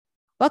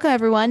Welcome,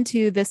 everyone,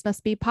 to This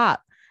Must Be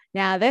Pop.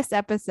 Now, this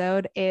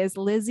episode is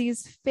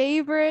Lizzie's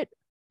favorite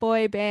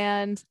boy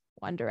band,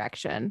 One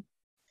Direction.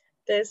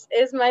 This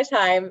is my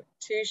time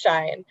to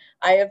shine.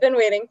 I have been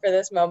waiting for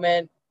this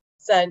moment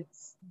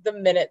since the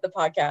minute the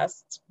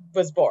podcast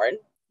was born.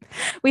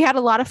 We had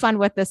a lot of fun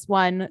with this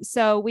one.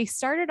 So we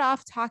started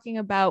off talking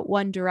about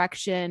One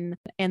Direction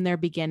and their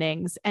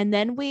beginnings, and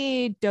then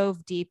we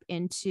dove deep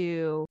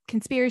into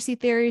conspiracy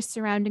theories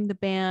surrounding the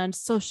band,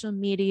 social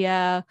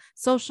media,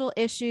 social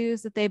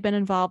issues that they've been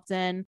involved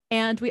in.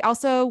 And we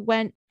also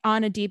went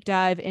on a deep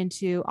dive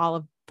into all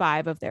of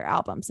 5 of their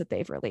albums that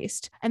they've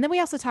released. And then we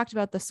also talked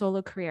about the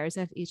solo careers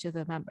of each of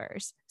the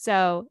members.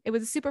 So it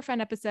was a super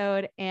fun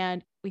episode,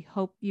 and we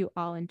hope you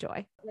all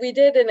enjoy. We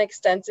did an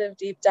extensive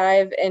deep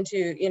dive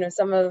into,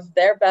 some of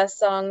their best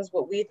songs,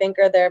 what we think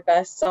are their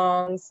best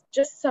songs,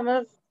 just some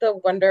of the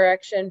One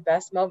Direction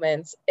best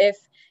moments. If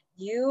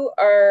you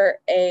are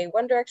a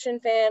One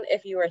Direction fan,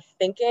 if you are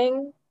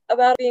thinking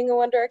about being a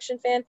One Direction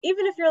fan,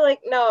 even if you're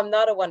like, no, I'm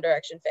not a One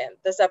Direction fan,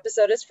 this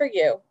episode is for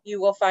you. You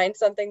will find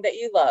something that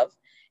you love.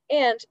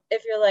 And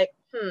if you're like,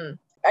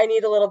 I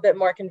need a little bit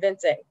more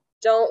convincing,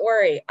 don't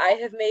worry. I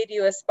have made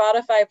you a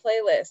Spotify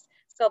playlist.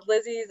 It's called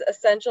Lizzie's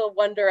Essential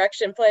One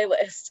Direction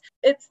Playlist.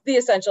 It's the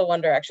Essential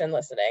One Direction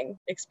listening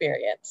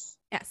experience.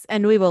 Yes,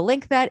 and we will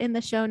link that in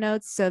the show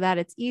notes so that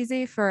it's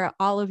easy for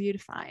all of you to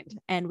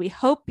find. And we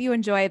hope you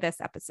enjoy this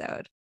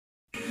episode.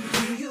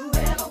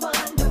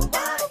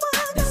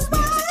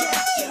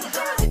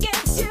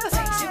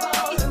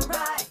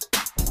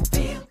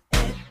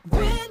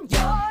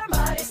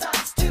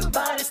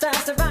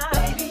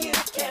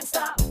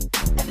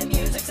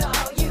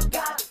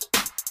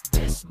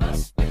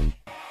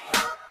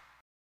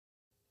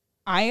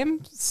 I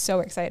am so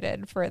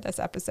excited for this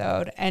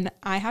episode, and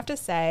I have to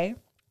say,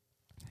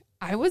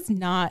 I was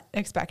not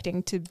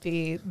expecting to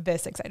be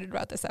this excited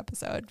about this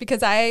episode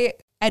because I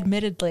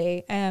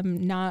admittedly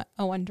am not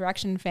a One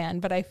Direction fan,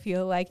 but I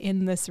feel like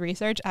in this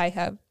research, I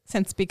have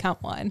since become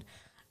one.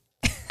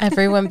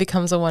 Everyone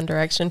becomes a One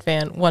Direction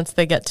fan once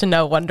they get to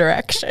know One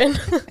Direction.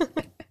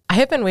 I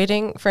have been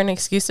waiting for an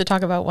excuse to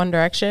talk about One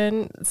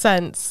Direction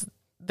since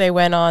they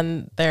went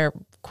on their,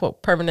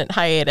 quote, permanent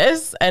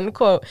hiatus, end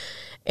quote,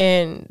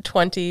 in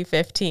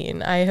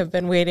 2015. I have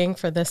been waiting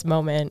for this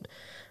moment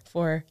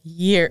for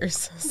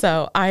years,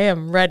 so I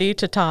am ready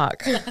to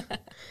talk.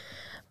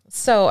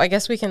 So I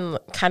guess we can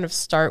kind of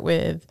start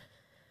with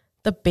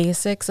the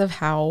basics of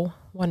how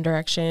One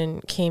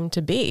Direction came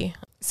to be.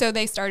 So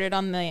they started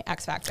on the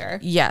X Factor.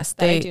 Yes,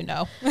 I do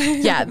know.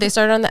 Yeah, they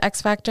started on the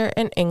X Factor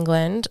in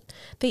England.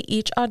 They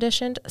each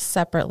auditioned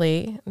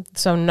separately,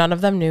 so none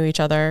of them knew each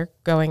other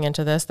going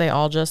into this. They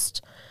all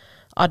just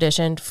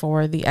auditioned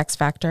for the X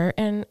Factor,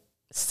 and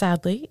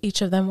sadly,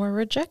 each of them were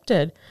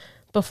rejected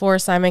before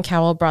Simon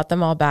Cowell brought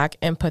them all back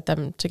and put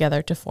them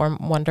together to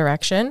form One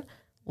Direction.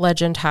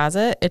 Legend has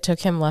it, it took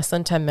him less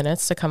than 10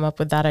 minutes to come up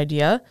with that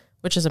idea,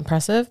 which is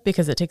impressive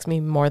because it takes me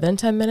more than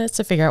 10 minutes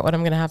to figure out what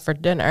I'm going to have for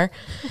dinner.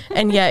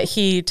 And yet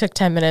he took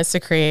 10 minutes to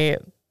create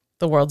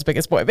the world's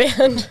biggest boy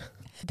band.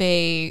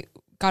 They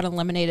got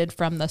eliminated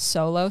from the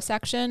solo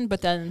section,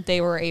 but then they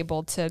were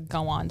able to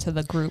go on to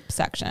the group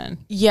section.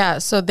 Yeah,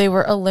 so they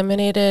were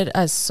eliminated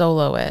as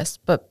soloists,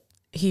 but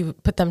he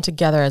put them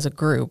together as a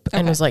group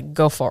and was like,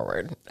 go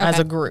forward as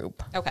a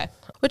group. Okay.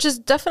 Which is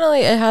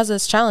definitely, it has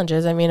its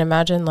challenges. I mean,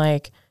 imagine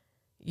like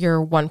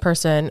you're one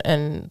person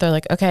and they're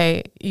like,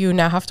 okay, you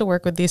now have to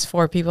work with these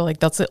 4 people. Like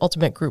that's the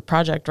ultimate group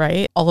project,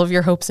 right? All of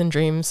your hopes and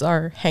dreams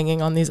are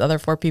hanging on these other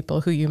 4 people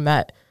who you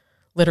met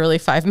literally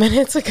 5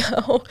 minutes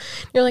ago.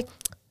 You're like,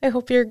 I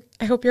hope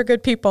you're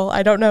good people.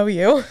 I don't know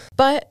you.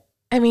 But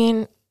I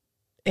mean,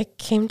 it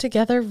came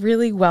together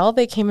really well.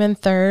 They came in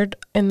 3rd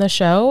in the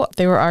show.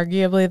 They were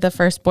arguably the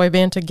first boy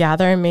band to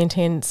gather and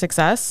maintain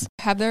success.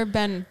 Have there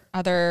been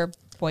other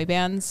boy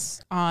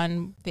bands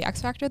on the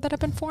X Factor that have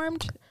been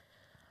formed?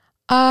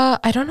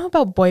 I don't know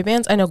about boy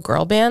bands. I know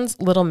girl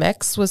bands. Little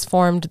Mix was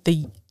formed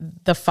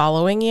the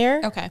following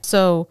year. Okay.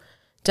 So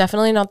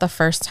definitely not the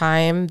first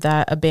time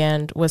that a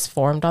band was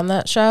formed on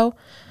that show.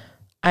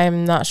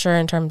 I'm not sure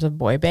in terms of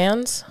boy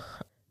bands.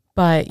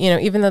 But,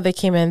 even though they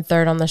came in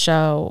 3rd on the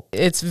show,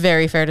 it's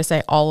very fair to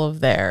say all of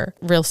their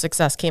real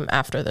success came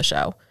after the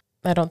show.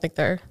 I don't think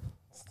they're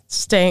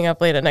staying up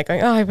late at night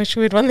going, oh, I wish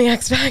we'd won the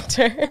X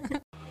Factor.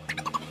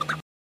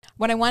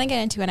 What I want to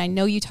get into, and I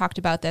know you talked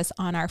about this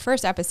on our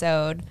first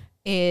episode,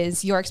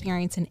 is your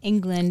experience in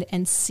England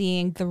and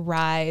seeing the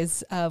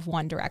rise of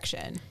One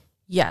Direction.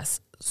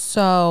 Yes.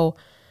 So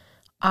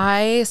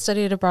I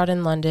studied abroad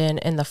in London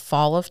in the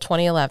fall of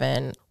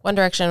 2011. One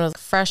Direction was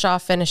fresh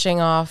off finishing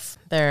off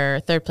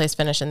their 3rd place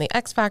finish in the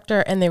X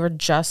Factor, and they were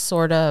just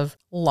sort of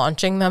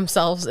launching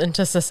themselves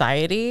into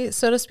society,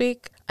 so to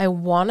speak. I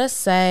want to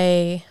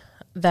say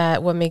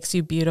that What Makes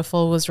You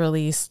Beautiful was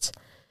released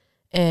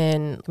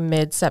in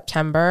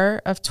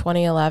mid-September of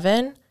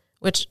 2011,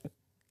 which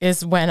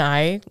is when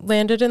I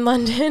landed in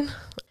London.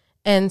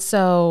 And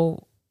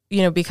so,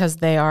 because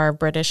they are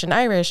British and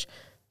Irish,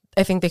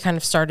 I think they kind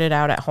of started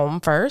out at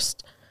home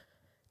first.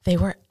 they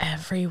were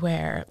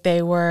everywhere.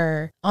 They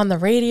were on the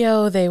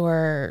radio. They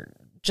were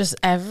just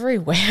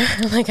everywhere.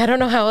 Like, I don't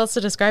know how else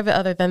to describe it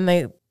other than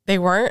they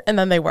weren't, and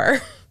then they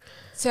were.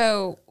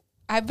 So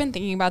I've been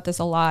thinking about this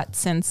a lot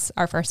since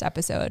our first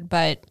episode,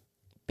 but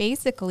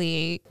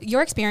basically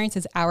your experience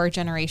is our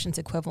generation's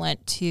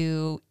equivalent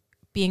to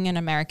being an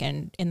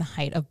American in the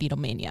height of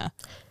Beatlemania.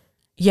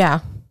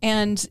 Yeah.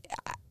 And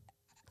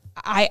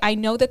I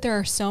know that there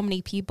are so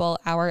many people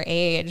our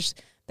age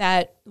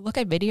that look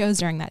at videos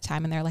during that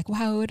time and they're like,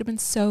 wow, it would have been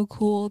so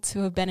cool to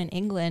have been in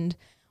England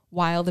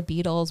while the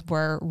Beatles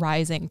were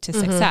rising to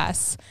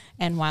success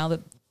and while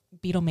the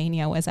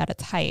Beatlemania was at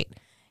its height.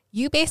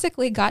 You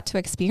basically got to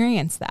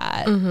experience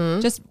that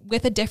just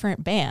with a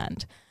different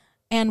band.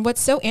 And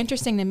what's so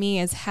interesting to me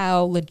is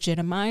how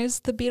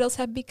legitimized the Beatles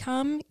have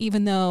become,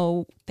 even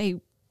though they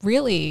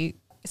really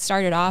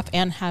started off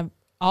and have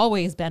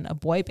always been a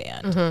boy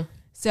band.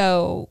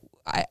 So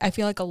I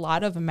feel like a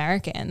lot of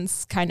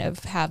Americans kind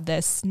of have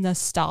this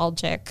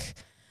nostalgic,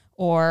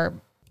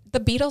 or the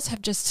Beatles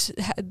have just,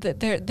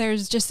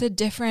 there's just a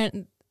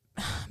different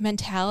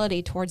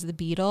mentality towards the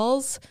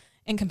Beatles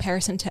in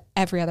comparison to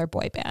every other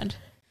boy band.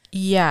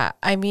 Yeah,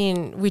 I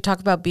mean, we talk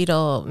about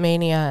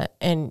Beatlemania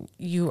and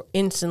you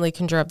instantly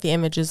conjure up the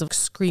images of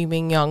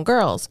screaming young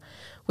girls,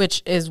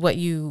 which is what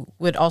you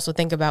would also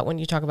think about when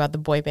you talk about the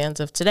boy bands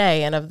of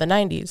today and of the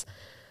 90s.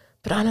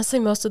 But honestly,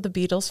 most of the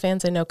Beatles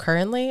fans I know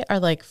currently are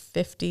like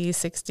 50,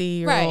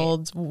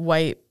 60-year-olds,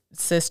 white,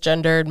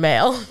 cisgendered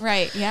male.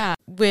 Right, yeah.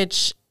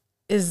 Which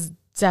is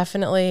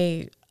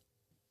definitely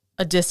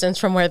a distance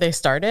from where they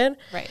started.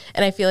 Right.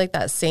 And I feel like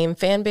that same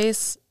fan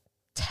base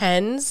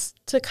tends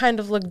to kind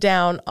of look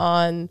down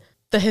on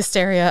the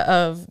hysteria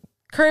of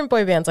current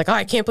boy bands. Like, oh,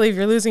 I can't believe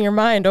you're losing your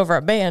mind over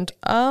a band.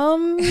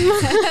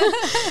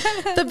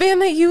 The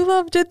band that you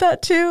love did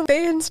that too.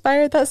 They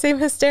inspired that same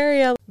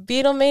hysteria.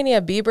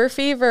 Beatlemania, Bieber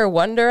fever,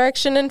 One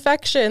Direction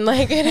infection.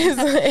 Like, it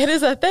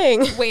is a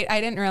thing. Wait,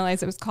 I didn't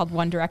realize it was called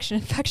One Direction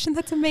infection.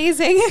 That's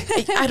amazing.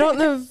 I don't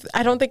know.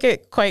 I don't think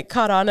it quite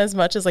caught on as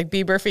much as like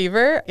Bieber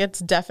fever. It's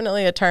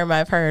definitely a term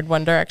I've heard,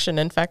 One Direction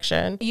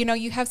infection. You know,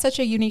 you have such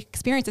a unique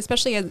experience,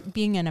 especially as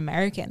being an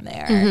American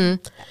there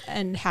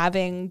and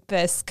having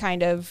this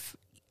kind of,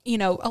 you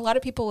know, a lot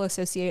of people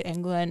associate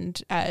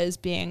England as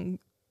being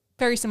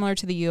very similar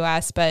to the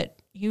US, but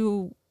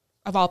you,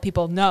 of all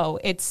people, know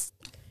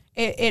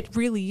it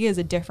really is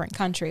a different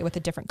country with a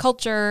different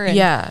culture.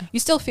 And you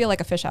still feel like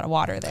a fish out of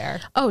water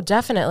there. Oh,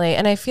 definitely.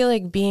 And I feel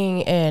like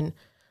being in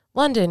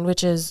London,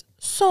 which is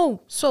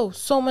so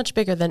much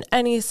bigger than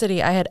any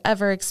city I had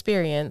ever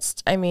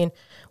experienced. I mean,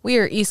 we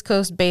are East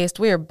Coast based.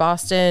 We are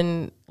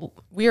Boston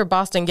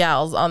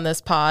gals on this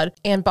pod.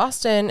 And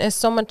Boston is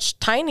so much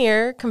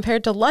tinier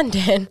compared to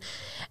London.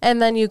 And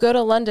then you go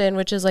to London,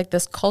 which is like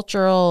this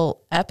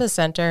cultural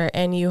epicenter,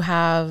 and you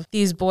have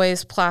these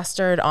boys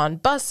plastered on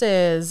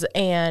buses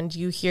and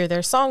you hear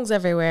their songs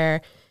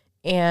everywhere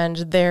and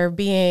they're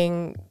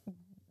being,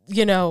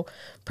 you know,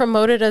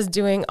 promoted as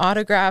doing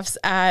autographs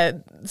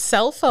at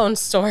cell phone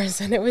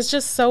stores. And it was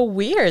just so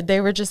weird.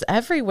 They were just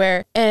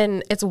everywhere.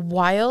 And it's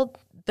wild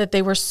that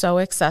they were so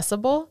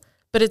accessible,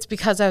 but it's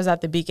because I was at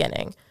the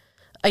beginning.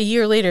 A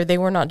year later, they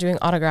were not doing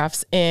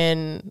autographs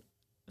in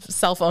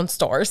cell phone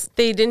stores.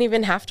 They didn't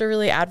even have to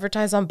really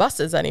advertise on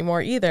buses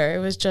anymore either. It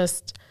was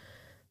just,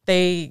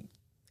 I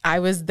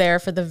was there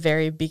for the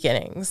very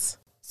beginnings.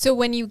 So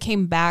when you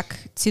came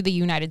back to the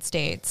United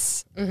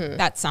States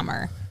that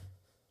summer,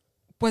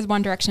 was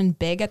One Direction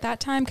big at that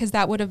time? Because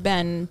that would have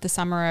been the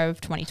summer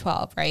of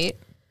 2012, right?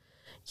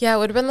 Yeah, it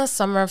would have been the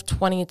summer of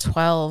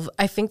 2012.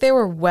 I think they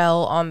were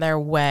well on their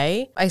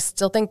way. I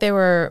still think they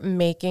were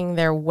making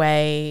their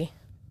way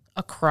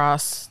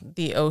across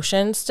the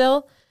ocean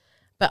still.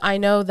 But I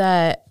know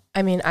that,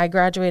 I mean, I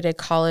graduated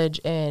college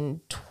in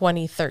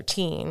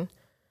 2013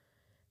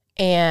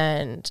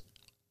 and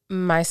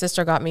my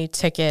sister got me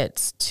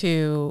tickets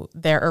to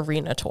their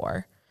arena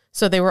tour.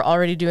 So they were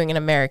already doing an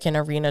American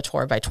arena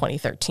tour by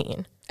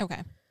 2013.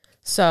 Okay.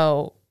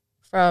 So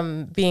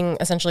from being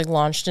essentially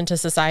launched into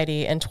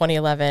society in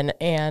 2011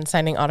 and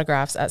signing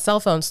autographs at cell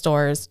phone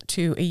stores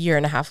to a year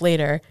and a half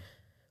later,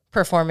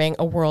 performing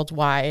a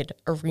worldwide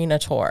arena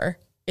tour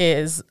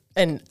is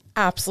an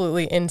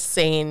absolutely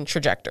insane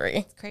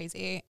trajectory.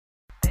 Crazy.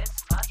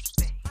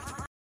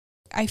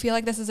 I feel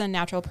like this is a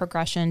natural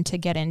progression to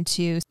get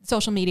into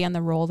social media and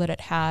the role that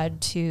it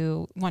had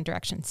to One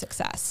Direction's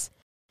success.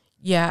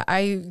 Yeah,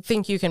 I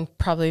think you can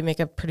probably make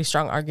a pretty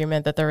strong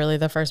argument that they're really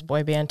the first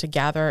boy band to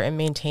gather and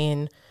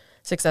maintain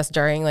success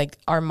during like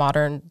our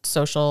modern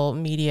social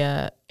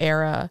media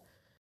era.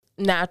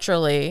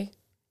 Naturally,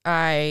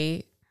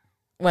 when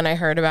I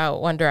heard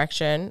about One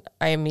Direction,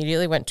 I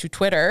immediately went to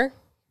Twitter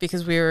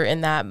because we were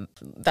in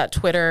that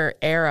Twitter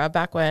era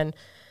back when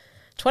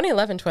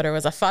 2011 Twitter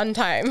was a fun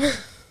time.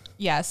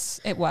 Yes,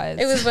 it was.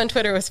 It was when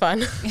Twitter was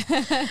fun.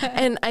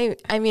 And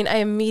I mean, I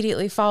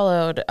immediately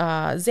followed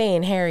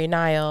Zayn, Harry,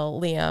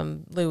 Niall,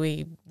 Liam,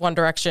 Louis, One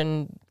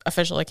Direction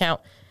official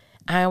account.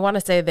 I want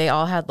to say they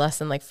all had less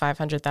than like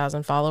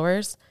 500,000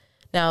 followers.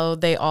 Now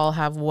they all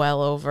have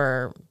well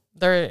over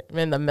they're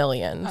in the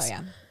millions. Oh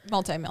yeah,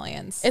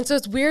 multi-millions. And so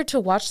it's weird to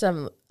watch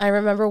them. I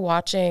remember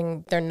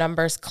watching their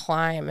numbers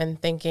climb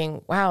and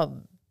thinking, wow,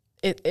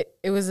 it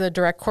was a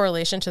direct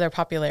correlation to their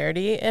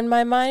popularity in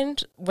my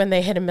mind. When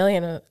they hit 1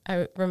 million,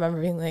 I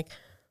remember being like,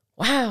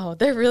 wow,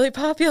 they're really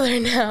popular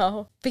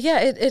now. But yeah,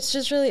 it's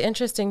just really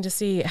interesting to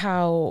see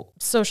how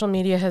social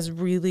media has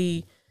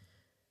really,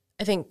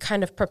 I think,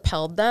 kind of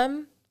propelled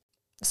them.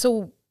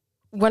 So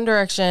One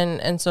Direction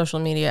and social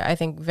media, I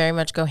think, very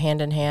much go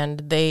hand in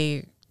hand.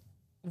 They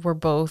were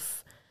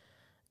both,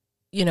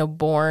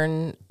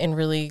 born and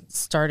really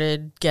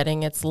started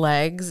getting its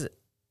legs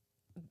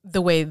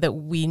the way that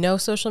we know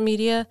social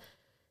media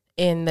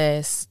in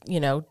this,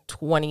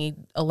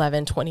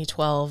 2011,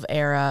 2012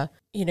 era.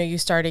 You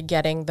started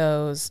getting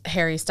those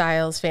Harry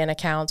Styles fan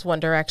accounts, One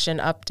Direction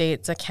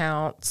updates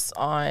accounts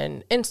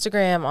on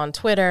Instagram, on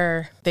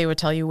Twitter. They would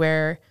tell you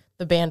where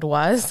the band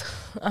was,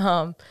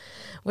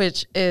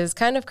 which is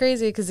kind of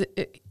crazy because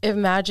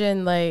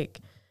imagine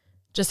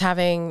just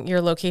having your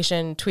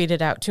location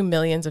tweeted out to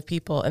millions of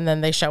people and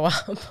then they show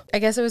up. I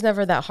guess it was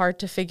never that hard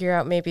to figure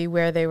out maybe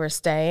where they were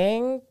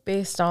staying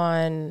based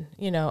on,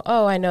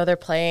 I know they're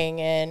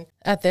playing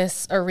at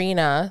this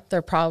arena.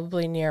 They're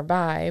probably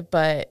nearby,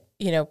 but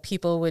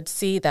people would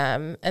see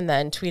them and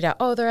then tweet out,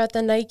 oh, they're at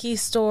the Nike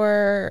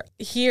store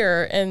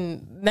here.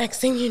 And next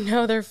thing you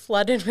know, they're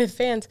flooded with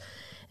fans.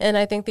 And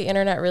I think the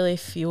internet really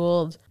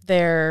fueled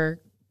their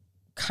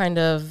kind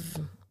of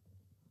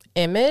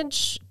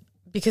image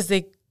because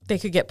they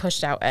could get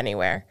pushed out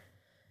anywhere.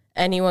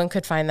 Anyone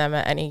could find them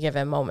at any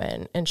given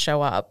moment and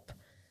show up.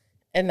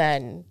 And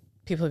then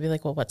people would be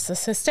like, well, what's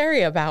this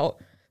hysteria about?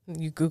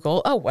 You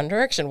Google, oh, One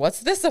Direction, what's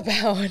this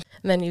about? And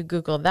then you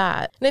Google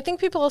that. And I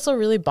think people also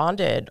really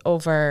bonded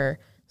over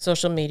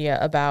social media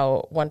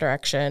about One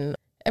Direction.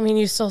 I mean,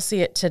 you still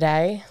see it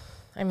today.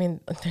 I mean,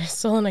 there's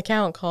still an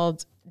account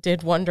called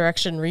Did One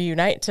Direction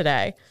Reunite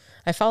Today?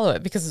 I follow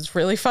it because it's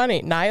really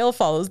funny. Niall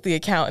follows the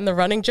account, and the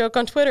running joke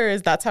on Twitter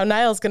is that's how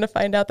Niall's going to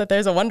find out that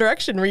there's a One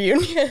Direction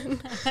reunion.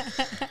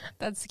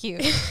 That's cute.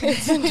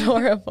 It's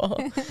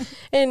adorable.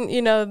 And,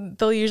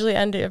 they'll usually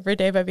end every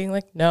day by being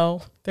like,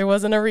 no, there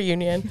wasn't a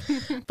reunion.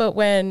 But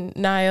when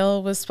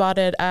Niall was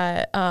spotted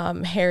at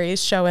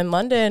Harry's show in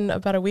London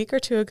about a week or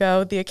two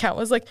ago, the account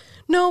was like,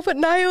 no, but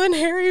Niall and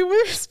Harry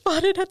were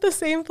spotted at the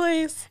same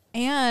place.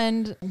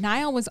 And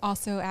Niall was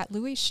also at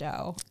Louis'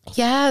 show.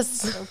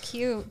 Yes. So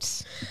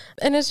cute.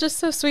 And it's just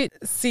so sweet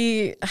to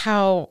see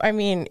how,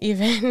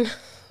 even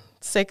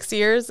 6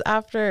 or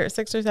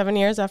 7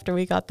 years after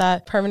we got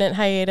that permanent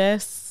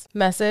hiatus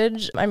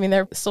message,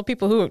 there are still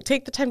people who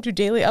take the time to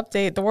daily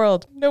update the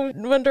world. No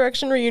One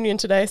Direction reunion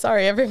today.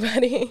 Sorry,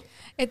 everybody.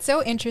 It's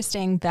so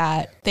interesting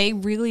that they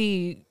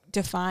really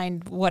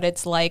defined what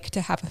it's like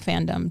to have a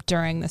fandom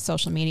during the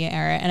social media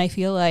era. And I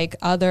feel like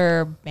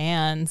other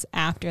bands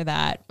after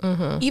that,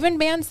 even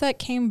bands that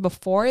came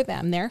before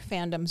them, their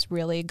fandoms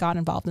really got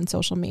involved in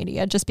social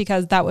media just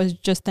because that was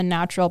just the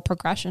natural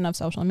progression of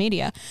social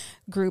media.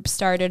 Groups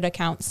started,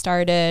 accounts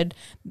started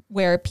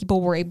where people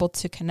were able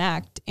to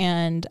connect.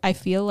 And I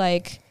feel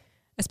like,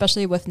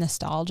 especially with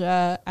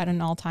nostalgia at an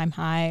all-time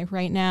high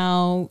right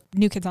now,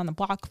 New Kids on the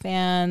Block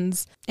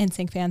fans,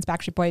 NSYNC fans,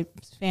 Backstreet Boys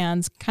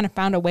fans kind of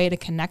found a way to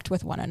connect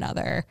with one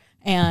another.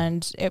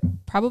 And it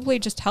probably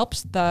just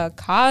helps the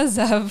cause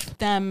of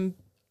them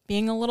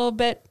being a little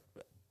bit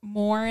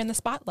more in the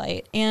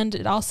spotlight. And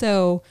it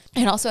also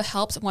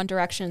helps One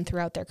Direction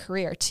throughout their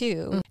career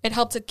too. It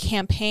helped to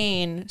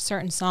campaign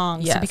certain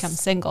songs to become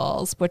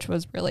singles, which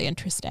was really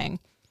interesting.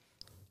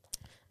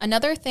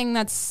 Another thing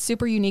that's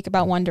super unique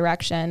about One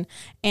Direction,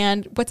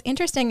 and what's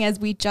interesting is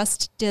we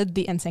just did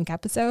the NSYNC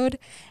episode.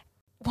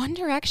 One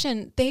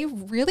Direction, they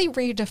really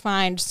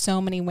redefined so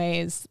many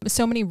ways,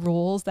 so many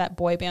rules that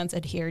boy bands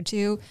adhere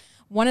to.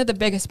 One of the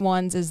biggest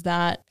ones is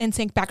that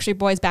NSYNC, Backstreet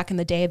Boys back in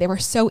the day, they were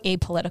so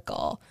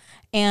apolitical.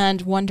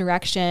 And One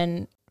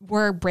Direction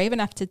were brave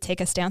enough to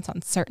take a stance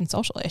on certain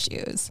social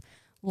issues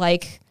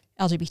like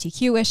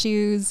LGBTQ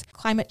issues,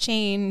 climate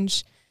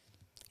change.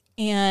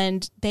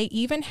 And they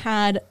even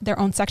had their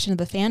own section of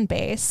the fan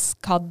base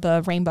called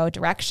the Rainbow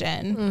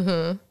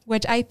Direction,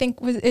 which I think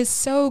is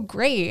so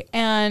great.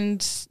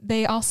 And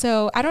they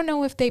also, I don't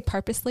know if they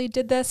purposely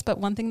did this, but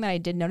one thing that I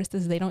did notice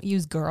is they don't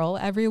use girl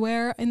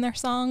everywhere in their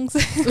songs.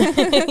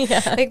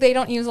 They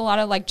don't use a lot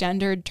of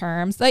gendered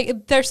terms.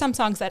 There's some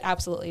songs that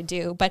absolutely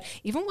do, but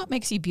even What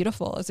Makes You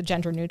Beautiful is a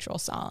gender neutral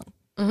song.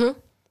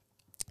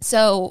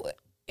 So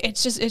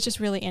it's just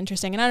really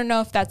interesting. And I don't know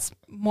if that's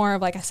more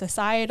of a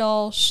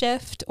societal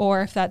shift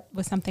or if that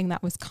was something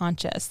that was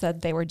conscious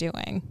that they were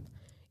doing.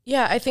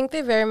 Yeah, I think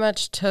they very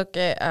much took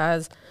it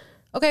as,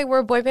 okay, we're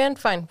a boy band,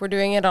 fine. We're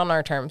doing it on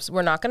our terms.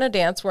 We're not going to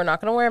dance. We're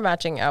not going to wear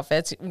matching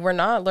outfits. We're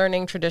not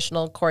learning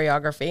traditional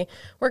choreography.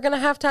 We're going to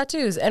have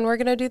tattoos and we're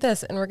going to do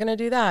this and we're going to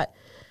do that.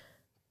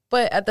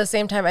 But at the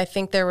same time, I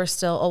think there were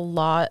still a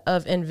lot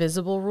of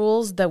invisible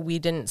rules that we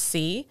didn't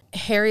see.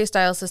 Harry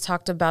Styles has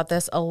talked about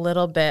this a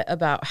little bit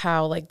about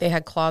how they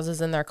had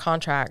clauses in their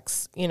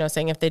contracts,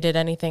 saying if they did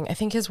anything, I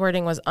think his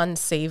wording was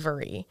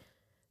unsavory,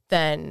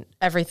 then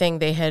everything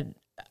they had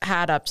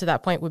had up to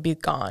that point would be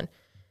gone.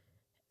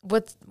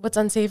 What's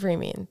unsavory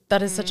mean?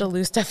 That is such a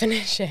loose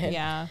definition.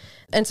 Yeah.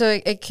 And so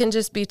it can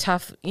just be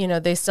tough. You know,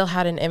 they still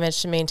had an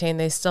image to maintain.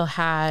 They still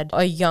had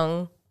a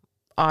young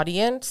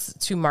audience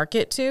to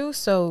market to,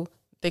 so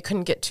they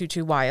couldn't get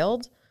too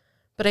wild.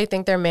 But I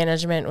think their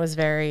management was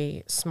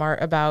very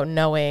smart about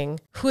knowing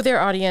who their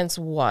audience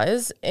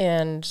was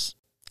and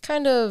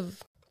kind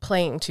of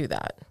playing to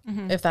that,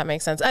 if that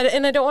makes sense.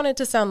 And I don't want it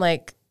to sound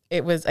like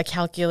it was a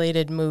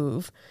calculated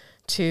move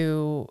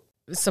to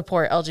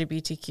support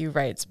LGBTQ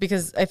rights,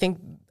 because I think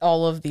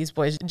all of these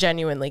boys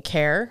genuinely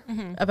care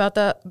about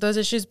those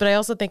issues. But I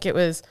also think it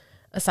was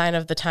a sign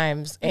of the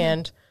times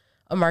and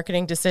a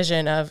marketing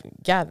decision of,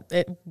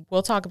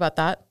 we'll talk about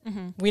that.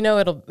 We know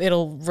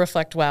it'll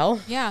reflect well.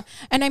 Yeah.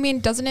 And I mean,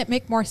 doesn't it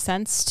make more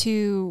sense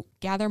to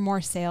gather more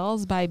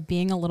sales by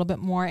being a little bit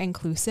more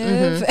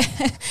inclusive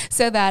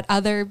so that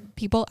other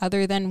people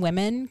other than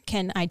women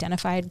can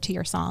identify to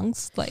your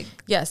songs? Like,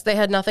 yes, they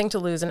had nothing to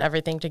lose and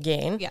everything to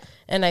gain. Yeah.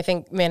 And I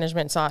think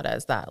management saw it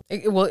as that.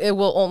 It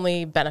will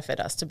only benefit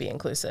us to be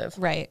inclusive.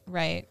 Right.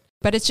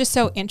 But it's just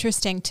so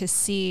interesting to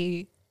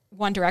see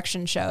One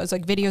Direction shows,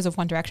 like videos of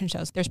One Direction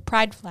shows. There's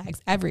pride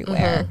flags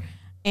everywhere.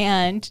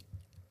 And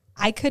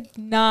I could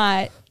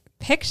not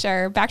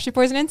picture Backstreet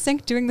Boys and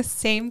NSYNC doing the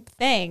same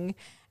thing.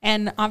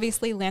 And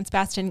obviously Lance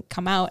Bass didn't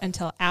come out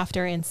until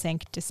after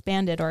NSYNC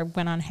disbanded or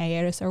went on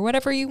hiatus or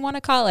whatever you want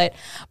to call it.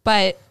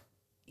 But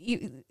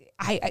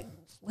I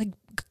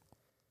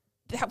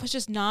that was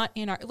just not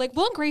in our, like,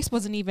 Will and Grace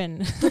wasn't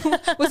even,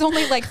 was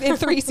only like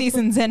 3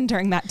 seasons in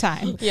during that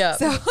time. Yeah.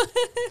 So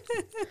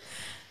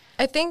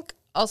I think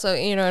also,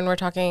 you know, and we're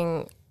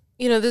talking,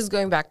 you know, this is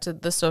going back to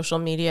the social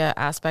media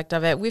aspect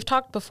of it. We've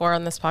talked before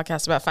on this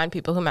podcast about find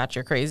people who match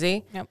your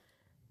crazy. Yep.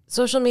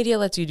 Social media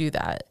lets you do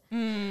that.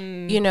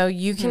 You know,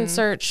 you can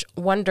search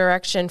One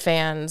Direction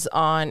fans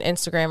on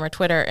Instagram or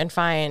Twitter and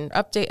find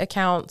update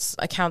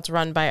accounts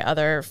run by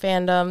other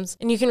fandoms.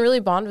 And you can really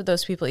bond with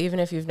those people even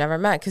if you've never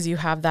met, because you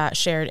have that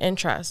shared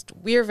interest.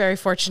 We are very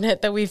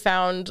fortunate that we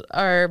found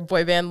our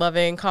boy band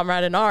loving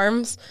comrade in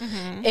arms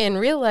in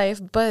real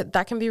life, but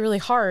that can be really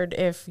hard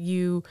if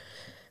you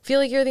feel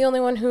like you're the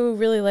only one who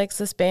really likes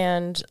this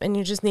band and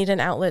you just need an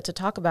outlet to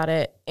talk about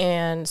it.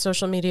 And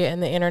social media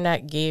and the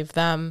internet gave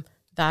them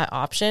that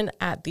option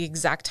at the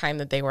exact time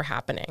that they were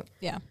happening.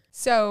 yeah.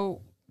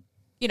 So,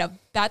 you know,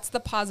 that's the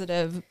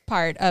positive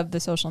part of the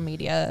social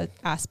media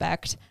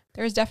aspect.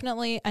 There's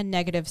definitely a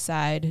negative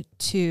side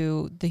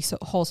to the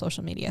whole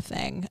social media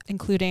thing,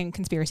 including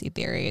conspiracy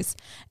theories.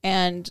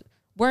 And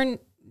we're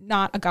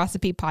not a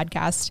gossipy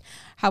podcast.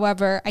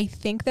 However, I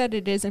think that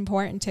it is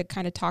important to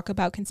kind of talk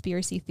about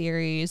conspiracy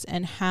theories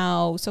and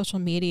how social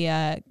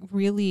media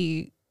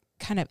really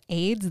kind of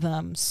aids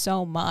them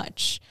so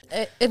much.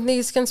 And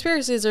these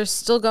conspiracies are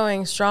still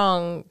going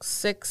strong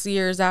 6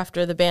 years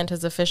after the band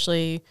has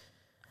officially,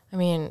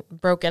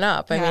 broken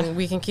up. I mean,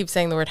 we can keep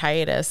saying the word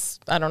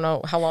hiatus. I don't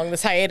know how long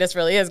this hiatus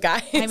really is,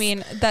 guys. I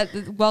mean,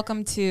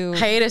 welcome to...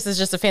 Hiatus is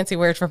just a fancy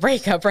word for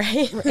breakup,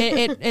 right?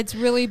 It's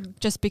really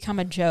just become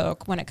a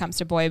joke when it comes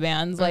to boy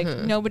bands. Like,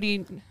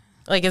 nobody...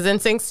 Like, is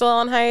NSYNC still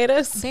on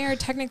hiatus? They are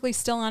technically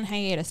still on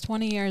hiatus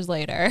 20 years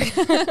later.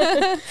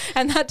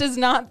 And that does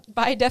not,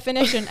 by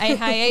definition, a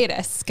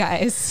hiatus,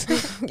 guys.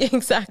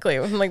 Exactly.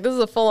 I'm like, this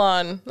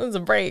is a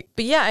break.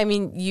 But yeah, I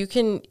mean, you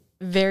can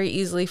very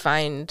easily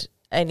find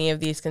any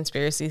of these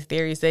conspiracy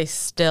theories. They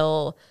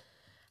still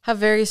have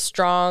very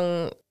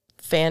strong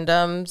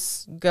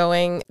fandoms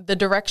going. The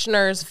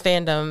Directioners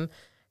fandom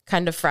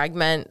kind of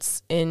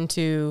fragments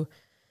into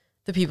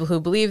the people who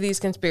believe these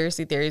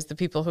conspiracy theories, the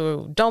people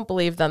who don't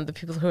believe them, the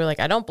people who are like,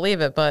 I don't believe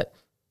it, but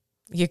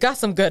you got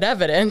some good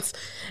evidence.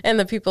 And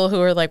the people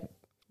who are like,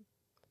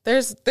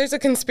 there's a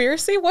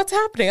conspiracy? What's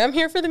happening? I'm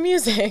here for the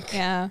music.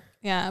 Yeah.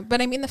 Yeah.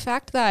 But I mean, the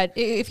fact that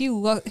if you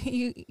look,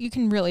 you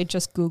can really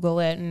just Google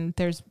it and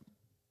there's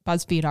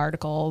BuzzFeed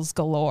articles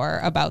galore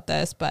about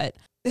this, but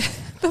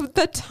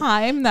the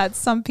time that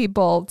some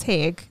people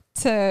take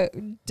to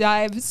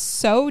dive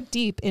so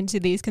deep into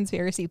these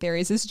conspiracy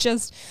theories is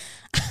just...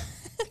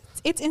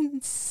 It's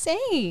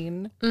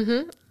insane.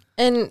 Mm-hmm.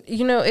 And,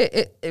 you know,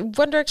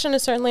 One Direction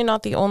is certainly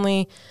not the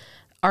only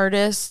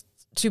artist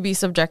to be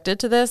subjected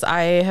to this.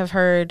 I have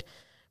heard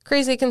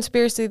crazy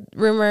conspiracy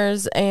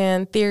rumors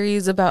and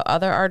theories about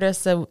other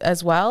artists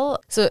as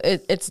well. So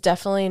it's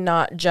definitely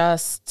not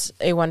just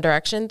a One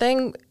Direction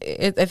thing.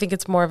 I think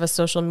it's more of a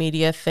social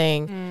media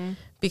thing.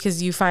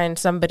 Because you find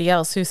somebody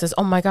else who says,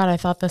 oh my God, I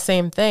thought the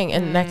same thing.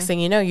 And next thing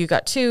you know, you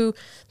got 2,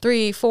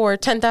 3, 4,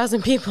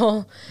 10,000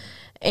 people.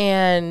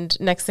 And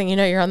next thing you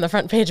know, you're on the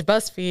front page of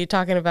BuzzFeed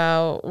talking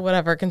about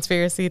whatever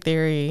conspiracy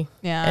theory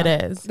it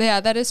is.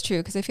 Yeah, that is true.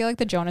 Because I feel like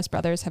the Jonas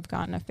Brothers have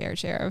gotten a fair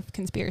share of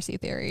conspiracy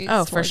theories.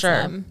 Oh, for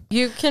sure.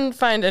 You can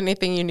find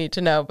anything you need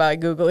to know by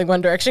Googling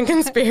One Direction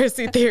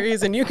conspiracy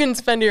theories, and you can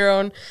form your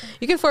own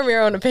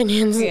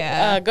opinions.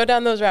 Yeah. Go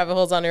down those rabbit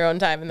holes on your own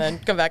time and then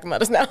come back and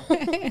let us know.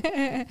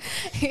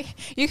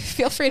 You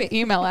feel free to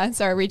email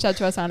us or reach out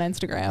to us on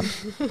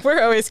Instagram.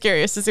 We're always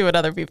curious to see what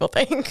other people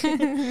think.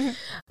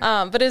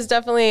 But it's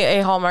definitely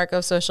a hallmark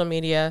of social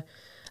media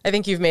I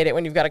think you've made it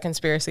when you've got a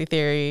conspiracy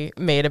theory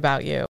made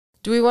about you.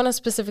 Do we want to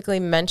specifically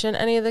mention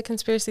any of the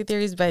conspiracy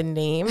theories by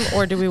name,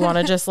 or do we want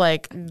to just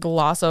like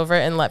gloss over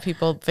it and let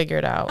people figure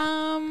it out?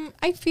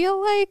 I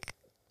feel like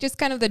just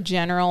kind of the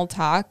general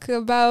talk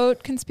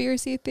about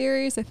conspiracy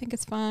theories, I think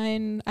it's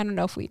fine. I don't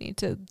know if we need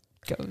to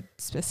go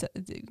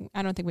specific.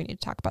 I don't think we need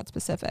to talk about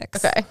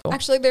specifics. Okay. Cool.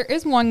 Actually, there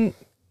is one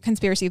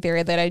conspiracy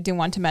theory that I do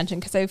want to mention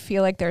because I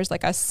feel like there's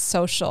like a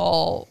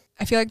social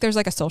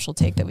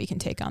take that we can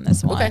take on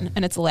this one. Okay.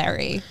 And it's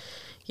Larry.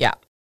 Yeah.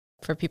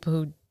 For people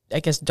who I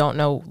guess don't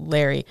know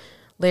Larry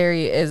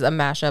is a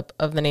mashup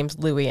of the names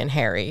Louis and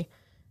Harry.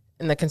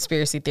 And the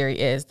conspiracy theory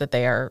is that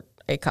they are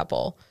a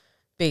couple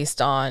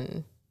based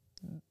on,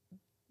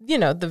 you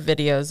know, the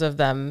videos of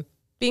them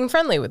being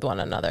friendly with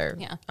one another.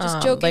 Yeah.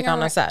 Just joking like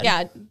on a set.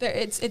 Yeah.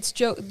 It's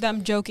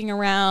them joking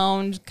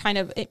around, kind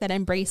of that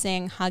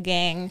embracing,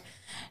 hugging.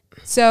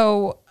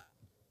 So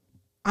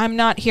I'm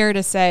not here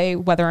to say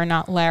whether or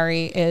not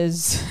Larry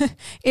is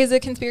a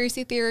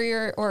conspiracy theory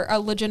or a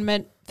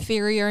legitimate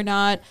theory or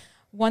not.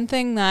 One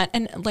thing that,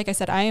 and like I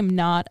said, I am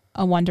not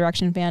a One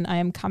Direction fan. I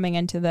am coming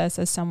into this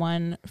as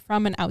someone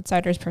from an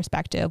outsider's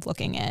perspective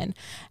looking in.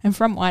 And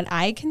from what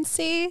I can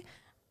see,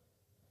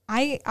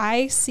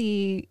 I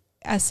see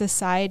a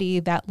society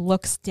that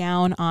looks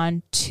down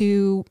on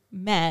two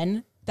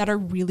men that are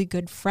really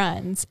good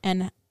friends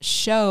and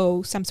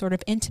show some sort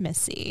of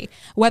intimacy.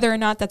 Whether or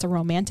not that's a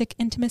romantic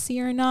intimacy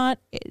or not,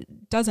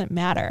 it doesn't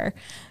matter.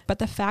 But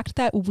the fact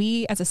that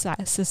we as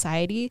a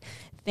society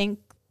think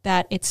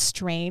that it's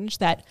strange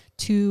that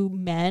two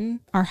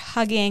men are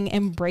hugging,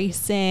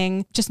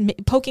 embracing, just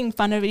poking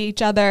fun of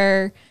each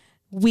other,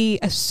 we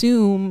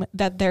assume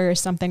that there is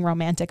something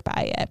romantic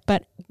by it.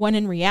 But when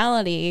in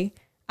reality,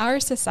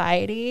 our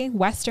society,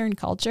 Western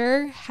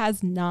culture,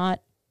 has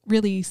not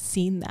really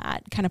seen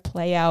that kind of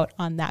play out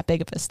on that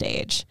big of a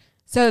stage.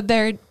 So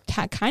there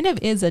kind of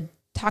is a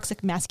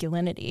toxic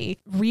masculinity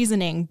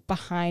reasoning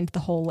behind the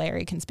whole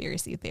Larry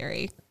conspiracy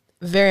theory.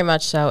 Very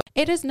much so.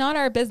 It is not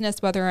our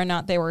business whether or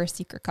not they were a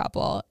secret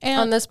couple. And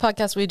on this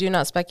podcast, we do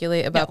not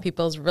speculate about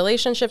people's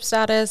relationship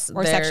status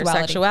or their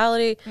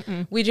sexuality.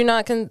 We do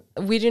not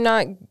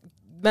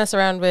mess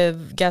around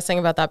with guessing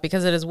about that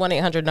because it is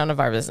 1-800 none of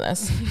our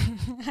business.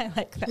 I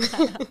like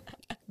that.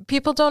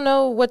 People don't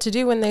know what to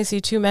do when they see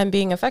two men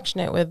being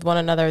affectionate with one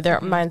another. Their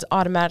minds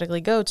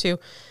automatically go to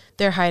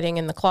they're hiding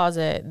in the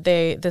closet.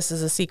 This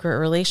is a secret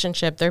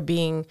relationship. They're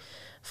being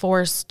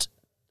forced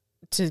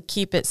to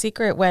keep it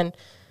secret when,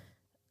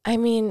 I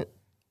mean,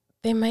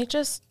 they might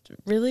just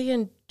really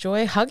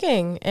enjoy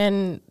hugging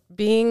and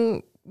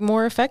being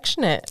more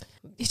affectionate.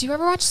 Did you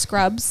ever watch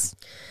Scrubs?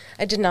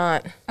 I did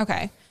not.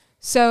 Okay.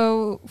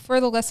 So for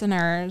the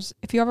listeners,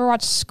 if you ever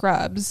watch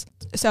Scrubs,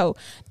 so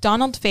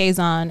Donald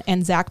Faison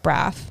and Zach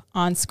Braff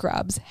on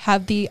Scrubs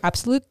have the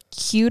absolute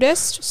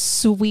cutest,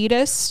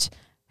 sweetest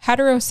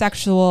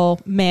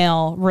heterosexual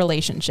male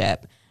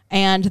relationship.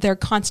 And they're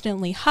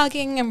constantly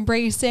hugging,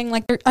 embracing,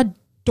 like they're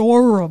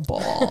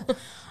adorable.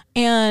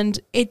 And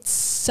it's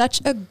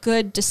such a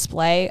good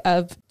display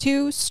of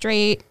two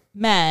straight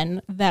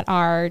men that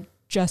are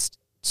just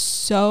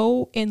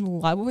so in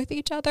love with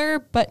each other,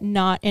 but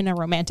not in a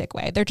romantic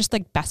way. They're just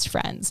like best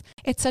friends.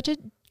 It's such a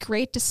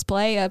great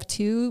display of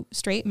two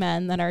straight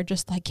men that are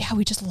just like, yeah,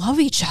 we just love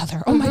each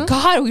other. Oh my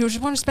God, we just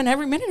want to spend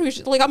every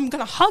minute. I'm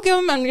gonna hug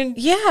him. I'm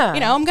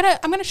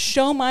gonna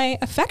show my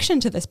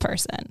affection to this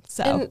person.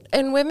 So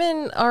and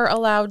women are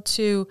allowed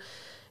to,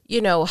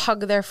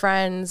 hug their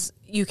friends.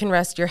 You can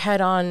rest your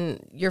head on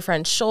your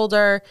friend's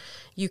shoulder.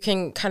 You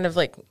can kind of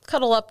like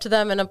cuddle up to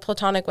them in a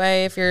platonic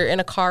way if you're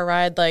in a car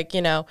ride,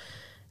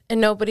 and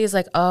nobody's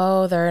like,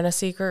 oh, they're in a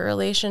secret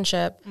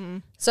relationship.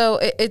 So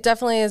it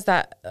definitely is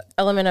that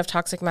element of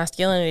toxic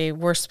masculinity.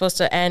 We're supposed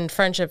to end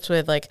friendships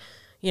with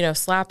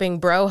slapping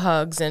bro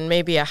hugs and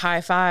maybe a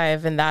high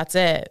five, and that's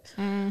it.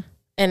 And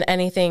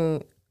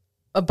anything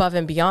above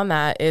and beyond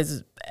that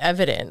is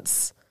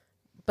evidence.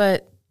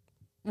 But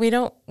we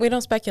don't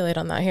speculate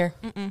on that here.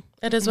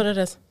 It is what it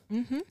is.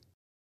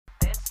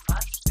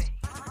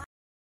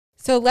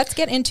 So let's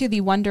get into the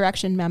One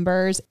Direction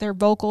members, their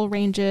vocal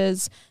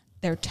ranges,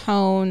 their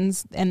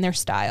tones, and their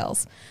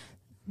styles,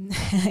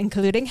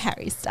 including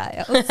Harry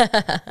Styles.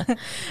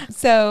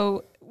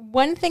 So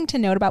one thing to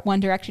note about One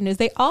Direction is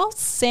they all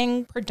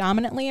sing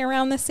predominantly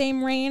around the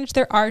same range.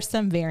 There are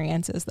some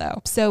variances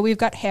though. So we've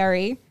got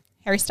Harry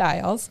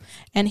Styles,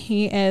 and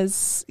he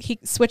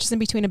switches in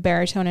between a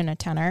baritone and a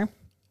tenor.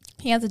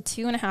 He has a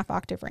 2.5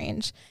 octave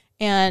range,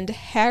 and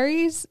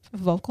Harry's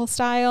vocal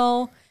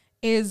style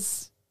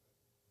is,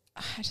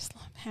 I just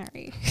love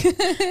Harry.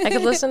 I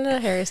could listen to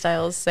Harry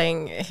Styles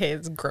sing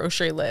his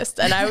grocery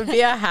list and I would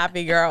be a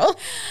happy girl.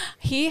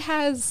 He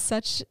has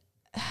such...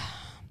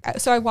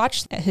 So I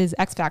watched his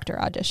X Factor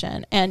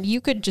audition, and you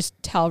could just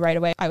tell right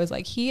away. I was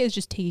like, he is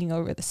just taking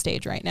over the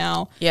stage right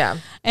now. Yeah.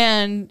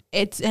 And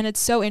it's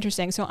so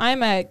interesting. So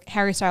I'm a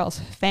Harry Styles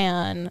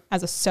fan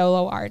as a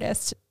solo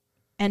artist,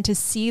 and to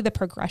see the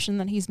progression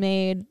that he's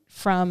made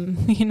from,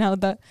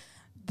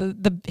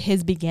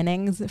 his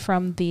beginnings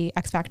from the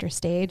X Factor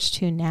stage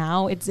to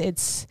now,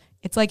 it's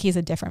it's like he's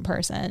a different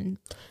person.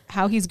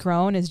 How he's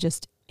grown is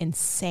just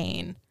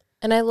insane.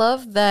 And I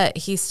love that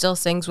he still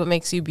sings What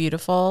Makes You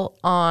Beautiful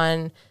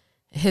on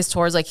his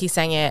tours. Like he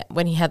sang it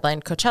when he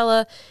headlined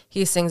Coachella.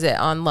 He sings it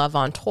on Love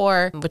on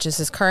Tour, which is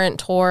his current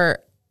tour.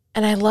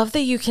 And I love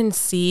that you can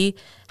see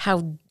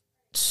how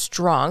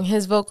strong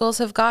his vocals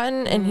have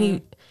gotten.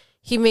 And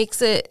he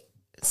makes it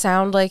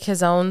sound like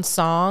his own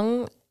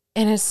song.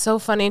 And it's so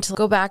funny to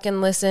go back and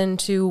listen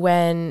to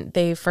when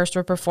they first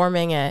were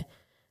performing it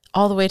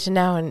all the way to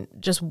now. And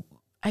just,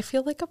 I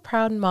feel like a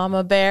proud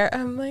mama bear.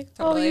 I'm like,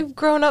 totally. Oh, you've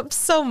grown up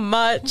so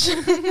much.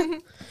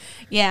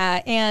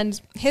 Yeah.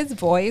 And his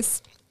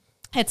voice,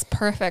 it's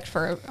perfect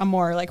for a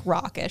more like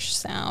rockish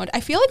sound. I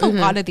feel like a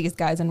lot of these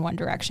guys in One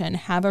Direction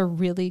have a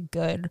really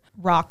good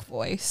rock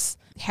voice.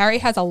 Harry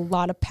has a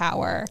lot of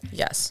power.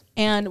 Yes.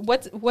 And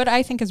what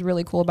I think is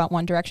really cool about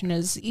One Direction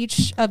is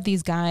each of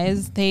these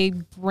guys, they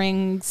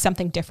bring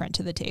something different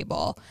to the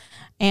table.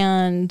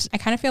 And I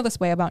kind of feel this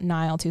way about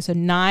Niall too. So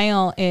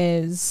Niall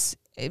has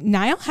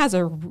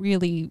a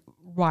really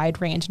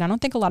wide range, and I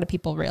don't think a lot of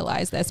people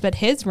realize this, but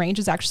his range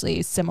is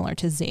actually similar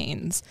to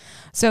Zayn's.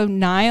 So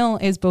Niall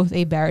is both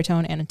a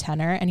baritone and a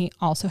tenor, and he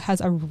also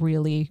has a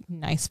really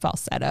nice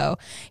falsetto.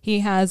 He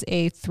has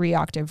a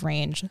 3-octave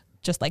range,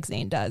 just like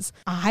Zayn does.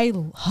 I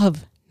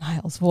love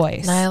Niall's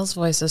voice. Niall's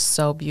voice is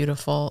so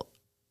beautiful.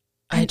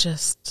 And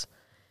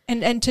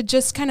to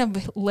just kind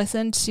of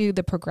listen to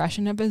the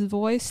progression of his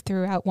voice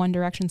throughout One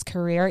Direction's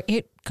career,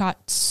 it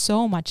got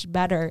so much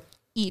better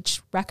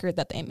each record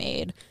that they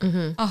made.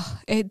 Oh,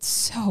 it's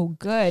so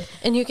good.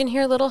 And you can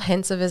hear little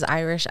hints of his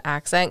Irish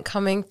accent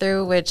coming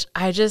through, which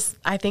I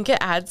think it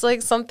adds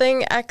like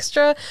something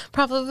extra,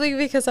 probably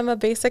because I'm a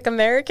basic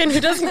American who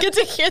doesn't get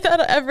to hear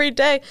that every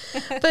day.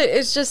 But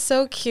it's just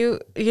so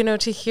cute,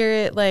 to hear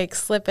it like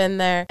slip in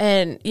there.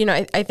 And,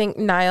 I think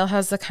Niall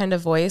has the kind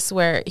of voice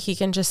where he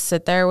can just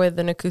sit there with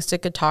an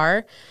acoustic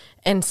guitar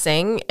and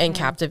sing and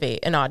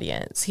captivate an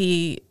audience.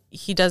 He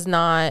does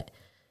not...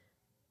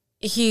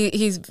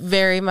 He's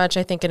very much,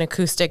 I think, an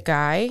acoustic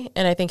guy,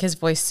 and I think his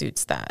voice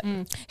suits that.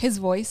 His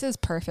voice is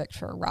perfect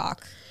for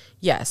rock.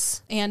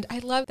 Yes. And I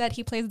love that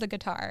he plays the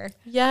guitar.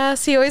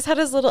 Yes, he always had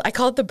his little, I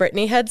call it the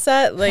Britney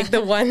headset, like the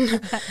one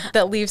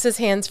that leaves his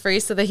hands free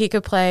so that he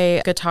could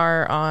play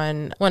guitar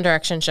on One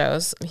Direction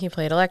shows. He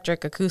played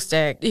electric,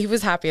 acoustic. He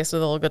was happiest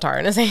with a little guitar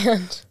in his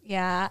hand.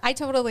 Yeah, I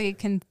totally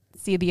can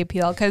see the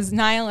appeal, because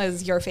Niall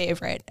is your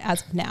favorite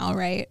as of now,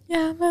 right?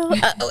 Yeah, well,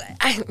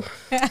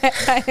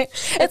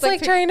 it's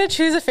like trying to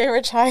choose a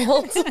favorite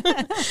child.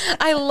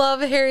 I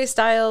love Harry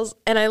Styles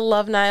and I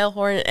love Niall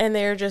Horan, and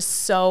they're just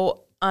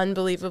so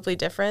unbelievably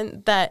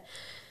different that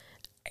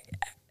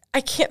I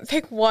can't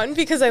pick one,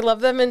 because I love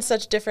them in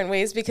such different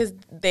ways, because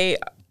they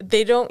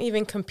don't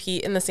even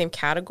compete in the same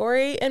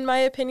category, in my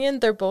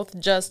opinion. They're both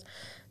just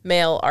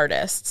male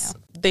artists.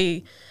 Yeah.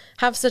 They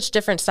have such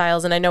different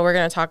styles, and I know we're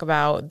going to talk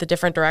about the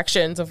different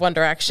directions of One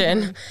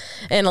Direction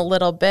in a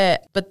little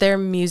bit, but their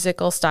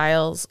musical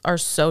styles are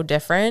so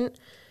different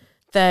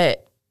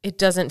that it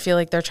doesn't feel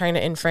like they're trying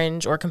to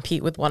infringe or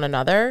compete with one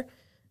another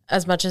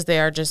as much as they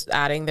are just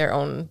adding their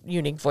own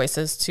unique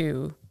voices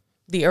to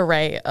the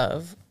array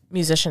of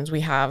musicians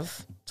we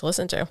have to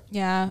listen to.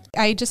 Yeah,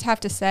 I just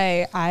have to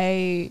say,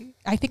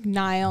 I think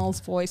Niall's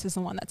voice is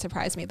the one that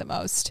surprised me the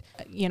most,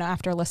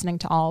 after listening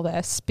to all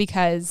this,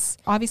 because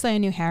obviously I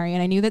knew Harry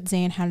and I knew that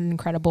Zayn had an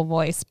incredible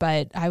voice,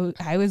 but I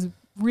was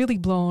really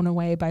blown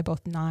away by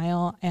both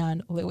Niall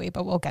and Louis,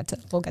 but we'll get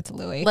to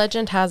Louis.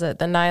 Legend has it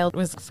that Niall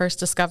was first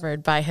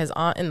discovered by his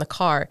aunt in the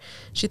car.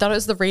 She thought it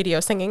was the radio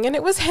singing, and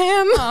it was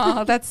him.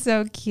 Oh, that's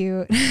so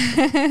cute.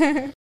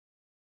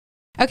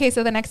 Okay,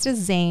 so the next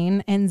is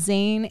Zayn, and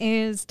Zayn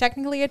is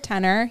technically a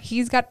tenor.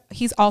 He's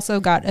also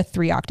got a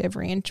 3-octave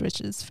range,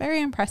 which is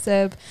very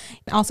impressive.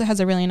 He also has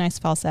a really nice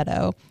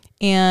falsetto.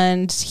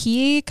 And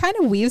he kind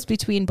of weaves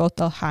between both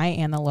the high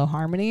and the low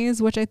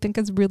harmonies, which I think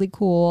is really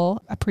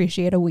cool.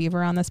 Appreciate a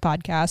weaver on this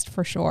podcast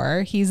for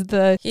sure. He's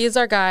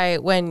our guy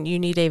when you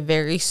need a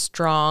very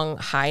strong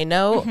high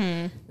note.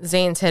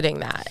 Zayn's hitting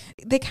that.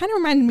 They kind of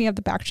reminded me of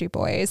the Backstreet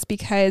Boys,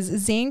 because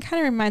Zayn kind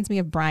of reminds me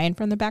of Brian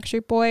from the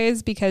Backstreet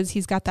Boys, because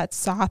he's got that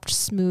soft,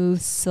 smooth,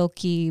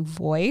 silky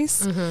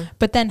voice.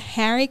 But then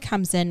Harry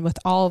comes in with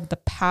all of the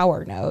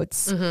power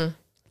notes,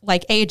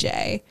 like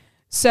AJ.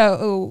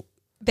 So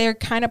they're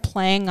kind of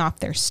playing off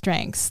their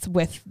strengths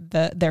with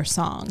their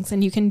songs.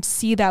 And you can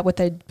see that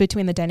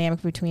between the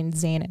dynamic between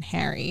Zayn and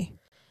Harry.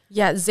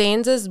 Yeah,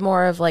 Zayn's is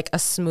more of like a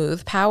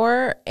smooth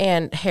power,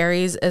 and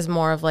Harry's is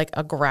more of like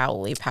a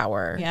growly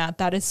power. Yeah,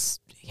 that's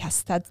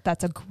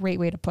a great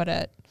way to put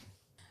it.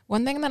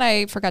 One thing that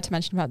I forgot to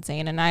mention about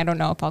Zayn, and I don't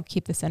know if I'll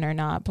keep this in or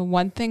not, but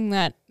one thing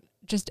that,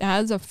 just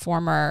as a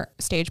former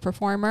stage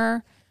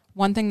performer,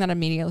 one thing that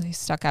immediately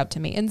stuck out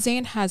to me, and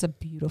Zayn has a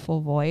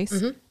beautiful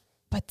voice,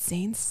 but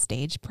Zayn's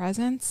stage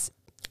presence,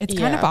 it's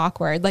kind of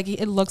awkward. Like,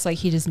 it looks like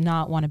he does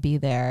not want to be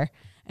there.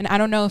 And I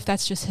don't know if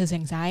that's just his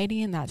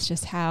anxiety and that's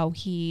just how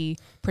he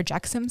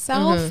projects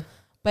himself,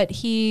 but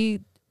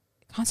he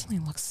constantly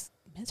looks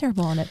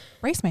miserable, and it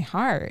breaks my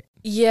heart.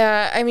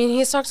 Yeah, I mean,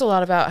 he's talked a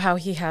lot about how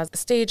he has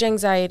stage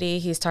anxiety.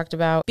 He's talked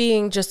about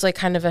being just like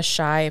kind of a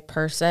shy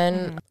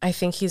person. I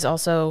think he's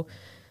also,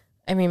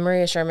 I mean,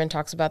 Maria Sherman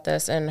talks about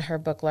this in her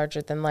book,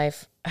 Larger Than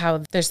Life,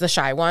 how there's the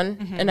shy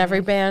one in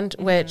every band,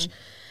 which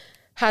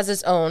has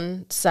its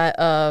own set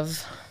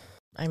of,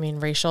 I mean,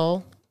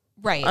 racial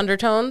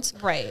undertones.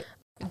 Right.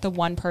 The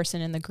one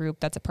person in the group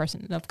that's a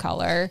person of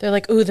color. They're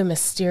like, ooh, the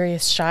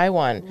mysterious shy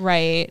one.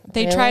 Right.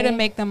 They try to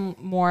make them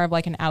more of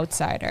like an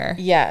outsider.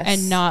 Yes.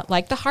 And not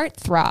like the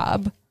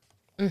heartthrob.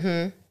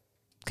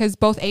 Because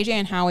both AJ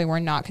and Howie were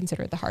not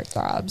considered the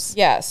heartthrobs.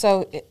 Yeah.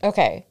 So,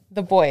 okay,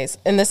 the boys.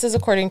 And this is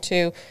according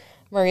to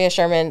Maria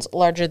Sherman's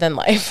Larger Than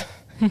Life.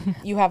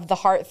 You have the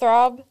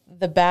heartthrob,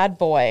 the bad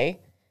boy,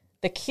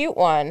 the cute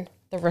one,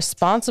 the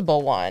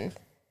responsible one,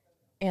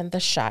 and the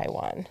shy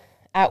one.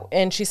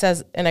 And she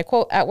says, and I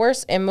quote, "At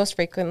worst and most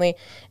frequently,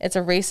 it's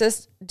a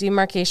racist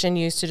demarcation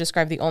used to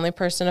describe the only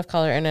person of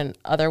color in an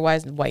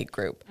otherwise white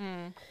group."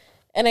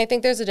 And I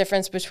think there's a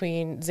difference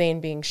between Zayn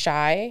being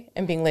shy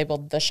and being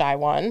labeled the shy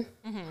one.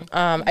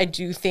 I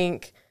do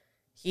think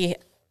he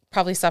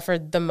probably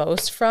suffered the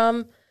most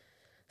from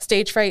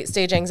stage fright,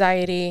 stage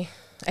anxiety.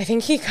 I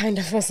think he kind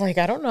of was like,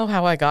 I don't know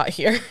how I got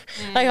here.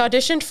 I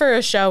auditioned for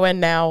a show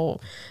and now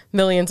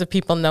millions of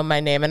people know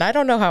my name and I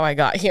don't know how I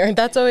got here.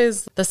 That's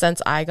always the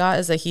sense I got,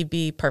 is that he'd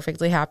be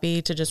perfectly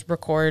happy to just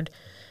record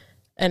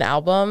an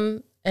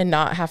album and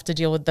not have to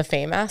deal with the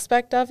fame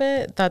aspect of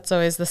it. That's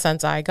always the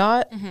sense I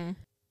got.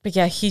 But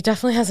yeah, he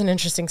definitely has an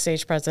interesting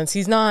stage presence.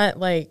 He's not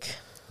like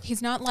Louis.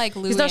 He's not and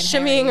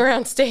shimmying Harry.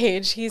 around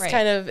stage. He's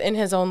kind of in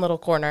his own little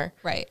corner.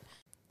 Right.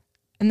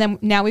 And then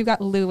now we've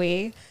got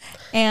Louis.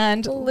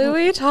 And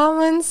Louis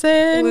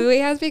Tomlinson. Louis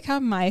has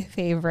become my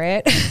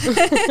favorite.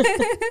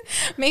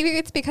 Maybe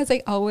it's because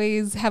I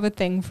always have a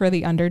thing for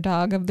the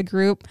underdog of the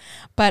group,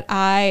 but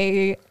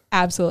I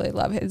absolutely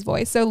love his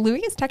voice. So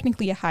Louis is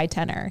technically a high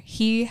tenor.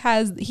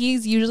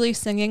 He's usually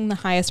singing the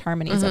highest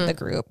harmonies of the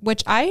group,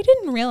 which I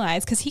didn't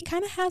realize because he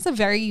kind of has a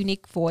very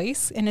unique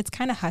voice and it's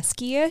kind of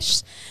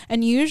husky-ish.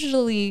 And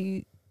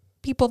usually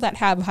people that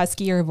have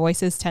huskier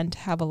voices tend to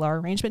have a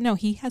lower range, but no,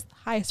 he has the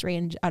highest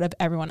range out of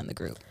everyone in the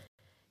group.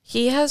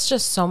 He has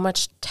just so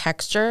much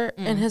texture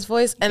in his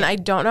voice, and I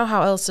don't know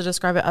how else to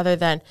describe it other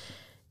than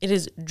it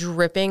is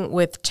dripping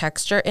with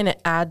texture, and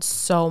it adds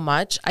so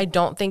much. I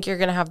don't think you're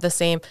going to have the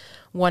same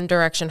One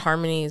Direction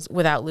harmonies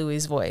without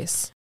Louis'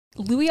 voice.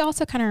 Louis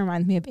also kind of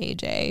reminds me of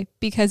AJ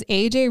because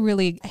AJ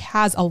really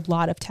has a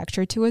lot of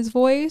texture to his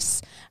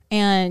voice,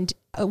 and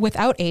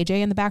without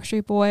AJ and the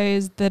Backstreet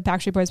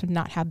Boys would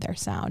not have their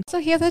sound. So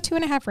he has a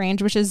 2.5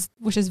 range, which is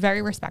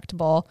very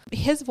respectable.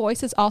 His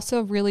voice is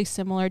also really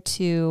similar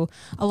to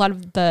a lot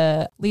of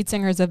the lead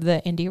singers of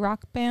the indie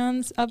rock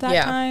bands of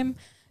that time.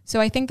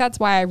 So I think that's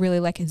why I really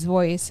like his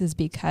voice, is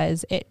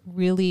because it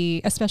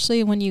really,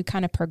 especially when you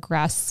kind of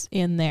progress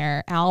in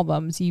their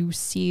albums, you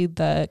see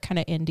the kind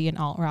of indie and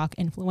alt rock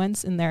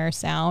influence in their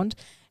sound.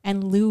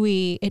 And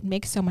Louis, it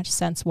makes so much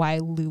sense why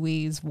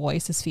Louis'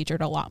 voice is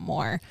featured a lot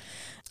more.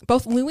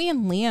 Both Louis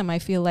and Liam, I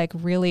feel like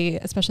really,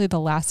 especially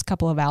the last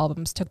couple of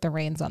albums, took the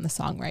reins on the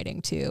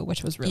songwriting too,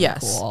 which was really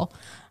cool.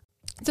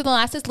 So the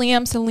last is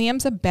Liam. So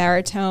Liam's a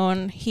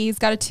baritone. He's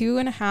got a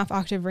 2.5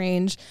 octave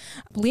range.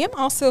 Liam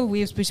also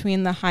weaves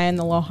between the high and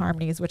the low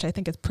harmonies, which I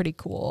think is pretty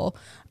cool.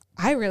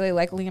 I really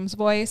like Liam's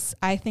voice.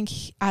 I think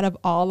out of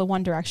all the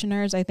One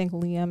Directioners, I think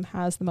Liam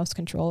has the most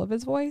control of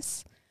his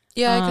voice.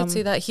 Yeah, I could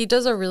see that. He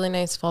does a really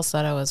nice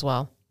falsetto as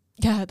well.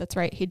 Yeah, that's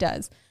right. He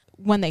does.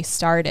 When they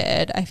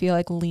started, I feel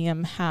like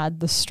Liam had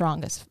the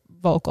strongest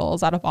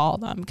vocals out of all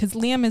of them because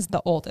Liam is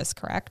the oldest,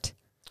 correct?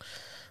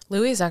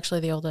 Louis is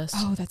actually the oldest.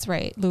 Oh, that's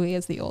right. Louis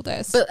is the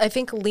oldest. But I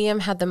think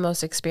Liam had the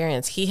most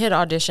experience. He had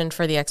auditioned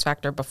for the X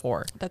Factor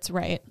before. That's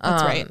right.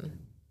 That's right.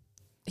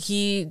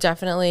 He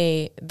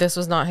definitely, this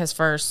was not his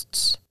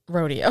first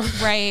rodeo.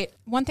 Right.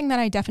 One thing that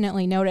I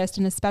definitely noticed,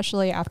 and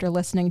especially after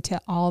listening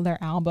to all their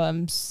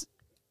albums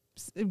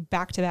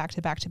back to back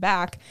to back to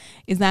back,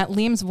 is that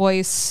Liam's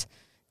voice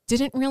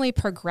didn't really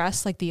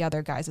progress like the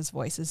other guys'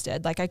 voices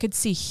did. Like I could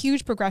see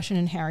huge progression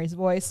in Harry's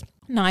voice,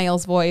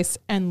 Niall's voice,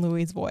 and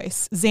Louis'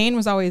 voice. Zayn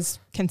was always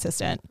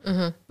consistent,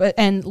 and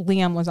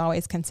Liam was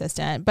always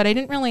consistent. But I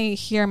didn't really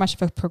hear much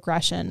of a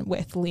progression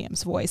with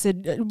Liam's voice.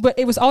 But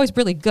it was always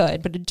really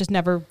good, but it just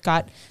never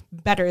got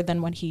better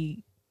than what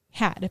he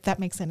had, if that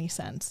makes any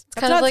sense.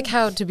 It's kind of like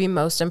how to be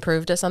most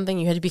improved at something,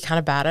 you had to be kind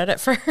of bad at it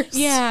first.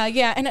 Yeah.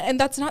 And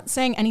that's not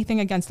saying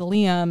anything against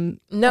Liam.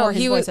 No, or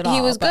his voice at all,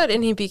 he was good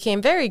and he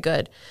became very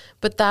good.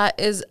 But that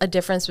is a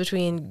difference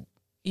between,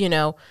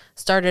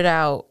 started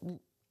out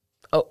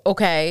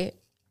okay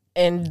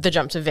and the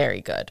jump to very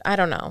good. I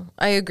don't know.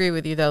 I agree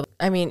with you though.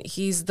 I mean,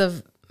 he's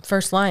the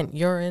first line,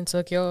 "You're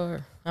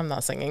insecure." I'm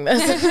not singing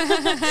this.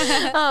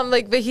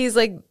 But he's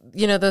like,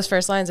 those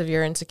first lines of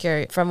 "You're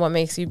insecure" from What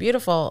Makes You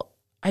Beautiful.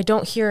 I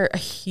don't hear a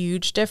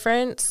huge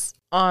difference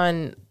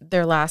on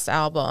their last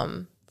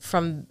album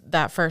from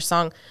that first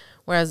song,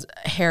 whereas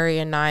Harry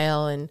and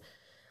Niall and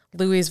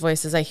Louis'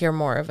 voices, I hear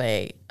more of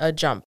a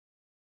jump.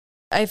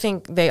 I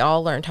think they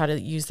all learned how to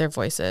use their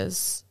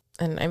voices.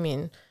 And I mean,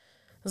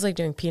 it was like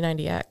doing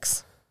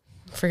P90X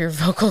for your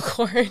vocal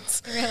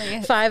cords. It really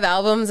is. 5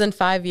 albums in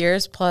 5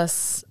 years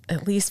plus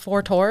at least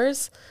 4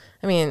 tours.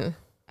 I mean,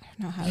 I don't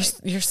know how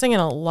you're singing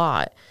a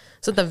lot.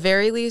 So at the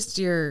very least,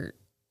 you're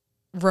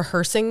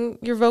rehearsing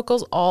your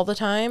vocals all the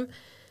time,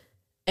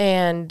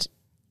 and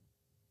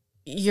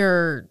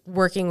you're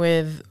working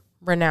with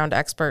renowned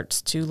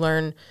experts to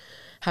learn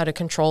how to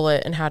control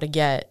it and how to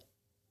get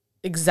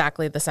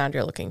exactly the sound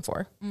you're looking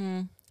for.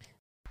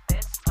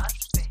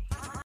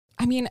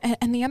 I mean,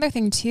 and the other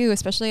thing too,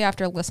 especially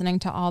after listening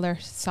to all their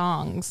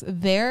songs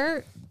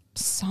are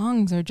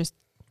just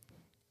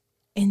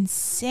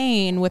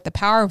insane with the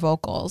power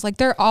vocals. Like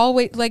they're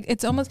always like,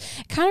 it kind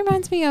of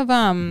reminds me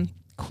of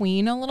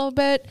Queen a little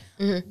bit.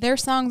 Mm-hmm. Their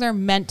songs are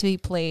meant to be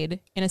played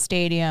in a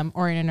stadium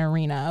or in an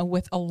arena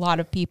with a lot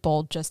of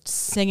people just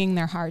singing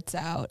their hearts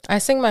out. I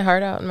sing my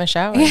heart out in my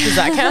shower. Does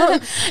that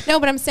count? No,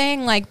 but I'm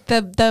saying like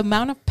the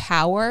amount of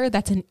power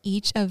that's in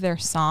each of their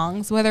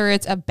songs, whether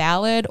it's a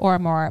ballad or a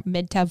more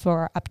mid-tempo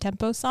or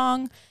up-tempo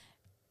song,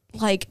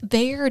 like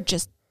they are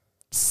just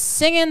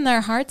singing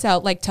their hearts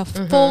out like to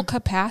full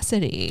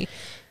capacity.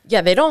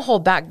 Yeah, they don't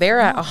hold back. They're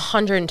at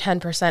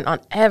 110%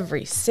 on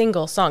every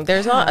single song.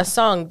 There's not a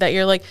song that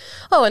you're like,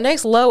 oh, a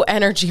nice low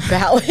energy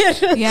ballad.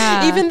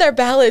 Yeah. Even their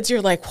ballads,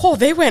 you're like, whoa,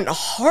 they went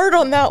hard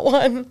on that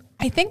one.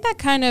 I think that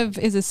kind of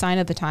is a sign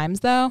of the times,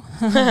 though.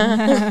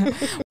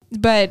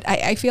 But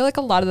I feel like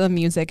a lot of the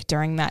music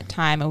during that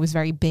time, it was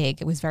very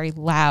big. It was very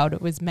loud.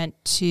 It was meant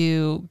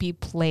to be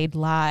played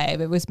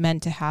live. It was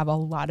meant to have a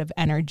lot of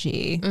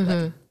energy.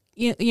 Like,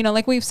 you know,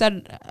 like we've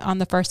said on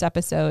the first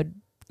episode,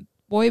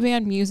 boy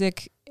band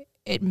music,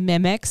 it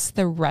mimics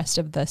the rest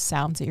of the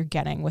sounds that you're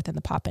getting within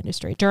the pop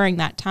industry during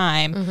that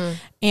time.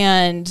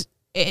 And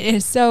it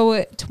is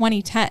so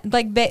 2010.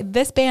 Like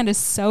this band is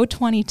so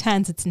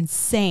 2010s. It's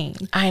insane.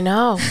 I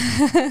know.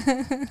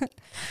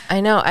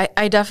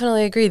 I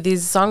definitely agree.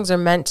 These songs are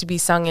meant to be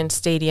sung in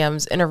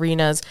stadiums, in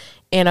arenas,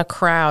 in a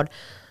crowd,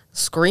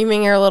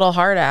 screaming your little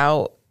heart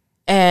out.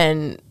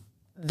 And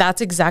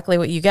that's exactly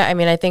what you get. I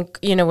mean, I think,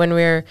 you know,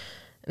 when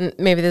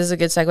maybe this is a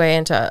good segue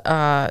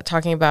into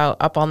talking about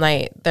Up All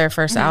Night, their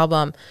first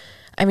album.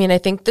 I mean, I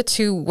think the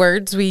 2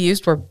 words we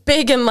used were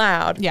big and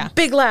loud. Yeah.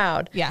 Big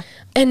loud. Yeah.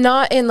 And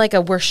not in like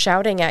a we're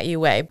shouting at you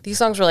way. These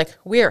songs were like,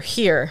 we are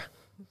here.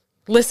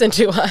 Listen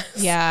to us.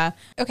 Yeah.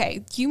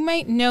 Okay. You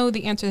might know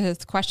the answer to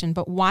this question,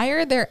 but why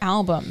are their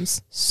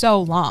albums so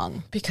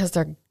long? Because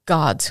they're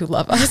gods who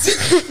love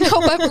us.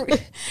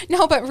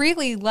 No, but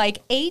really,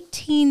 like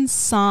 18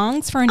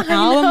 songs for an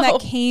album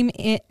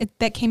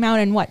that came out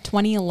in what,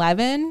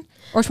 2011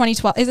 or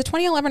 2012? Is it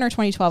 2011 or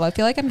 2012? I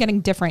feel like I'm getting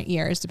different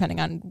years depending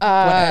on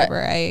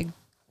whatever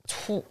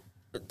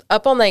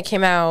Up All Night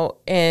came out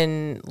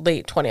in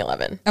late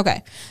 2011.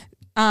 Okay.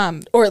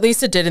 Or at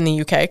least it did in the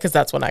UK, because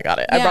that's when I got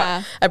it.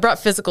 Yeah. I brought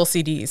physical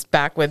CDs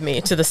back with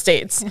me to the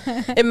States.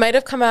 It might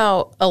have come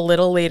out a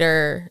little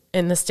later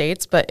in the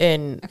States, but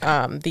in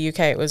the UK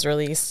it was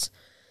released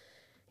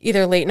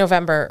either late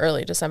November,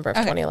 early December of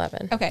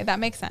 2011. Okay, that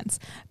makes sense.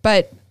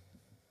 But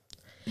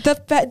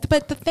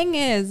the thing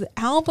is,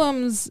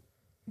 albums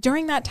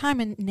during that time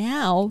and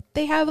now,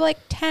 they have like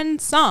 10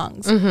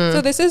 songs.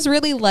 So this is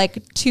really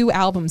like 2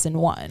 albums in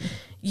one.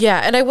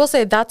 Yeah, and I will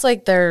say that's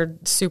like their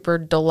super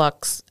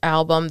deluxe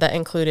album that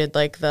included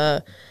like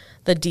the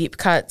deep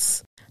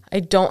cuts. I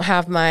don't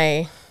have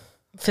my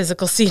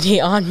physical CD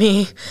on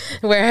me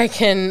where I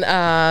can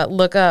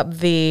look up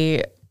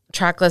the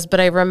track list, but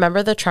I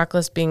remember the track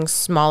list being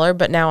smaller.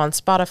 But now on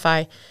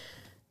Spotify,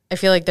 I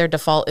feel like their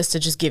default is to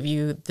just give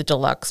you the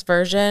deluxe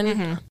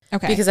version.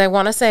 Okay. Because I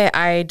want to say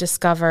I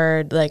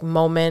discovered like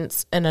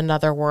Moments in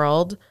Another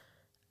World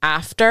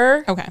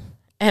after. Okay.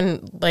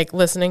 And like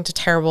listening to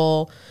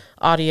terrible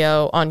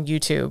audio on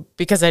YouTube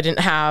because I didn't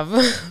have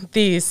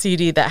the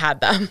CD that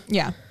had them.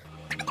 Yeah.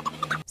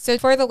 So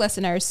for the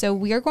listeners,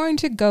 we are going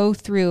to go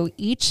through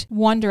each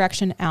One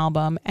Direction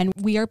album and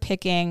we are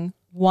picking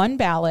one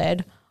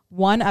ballad,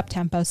 one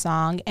up-tempo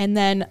song, and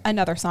then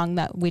another song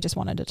that we just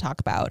wanted to talk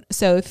about.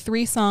 So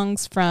 3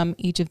 songs from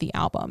each of the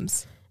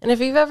albums. And if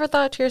you've ever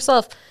thought to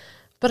yourself,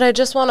 but I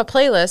just want a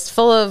playlist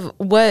full of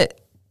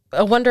what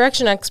a One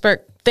Direction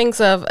expert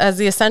thinks of as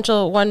the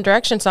essential One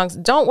Direction songs,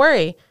 don't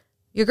worry.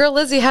 Your girl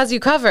Lizzie has you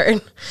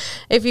covered.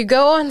 If you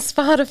go on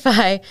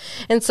Spotify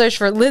and search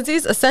for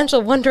Lizzie's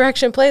Essential One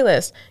Direction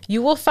playlist,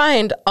 you will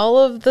find all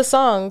of the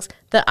songs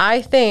that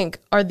I think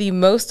are the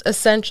most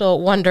essential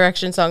One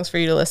Direction songs for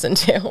you to listen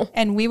to.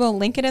 And we will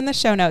link it in the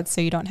show notes so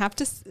you don't have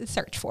to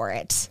search for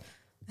it.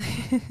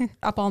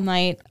 Up All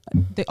Night,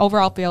 the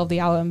overall feel of the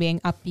album being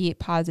upbeat,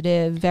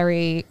 positive,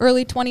 very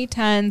early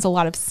 2010s, a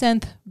lot of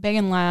synth, big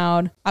and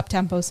loud,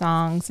 up-tempo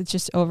songs. It's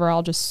just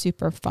overall just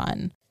super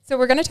fun. So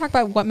we're going to talk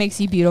about What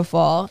Makes You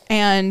Beautiful,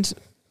 and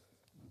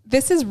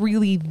this is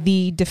really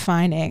the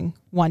defining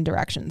One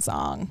Direction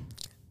song.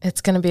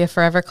 It's going to be a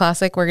forever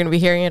classic. We're going to be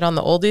hearing it on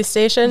the oldies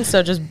station,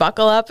 so just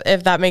buckle up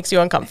if that makes you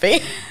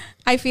uncomfy.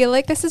 I feel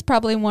like this is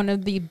probably one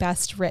of the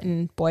best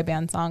written boy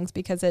band songs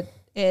because it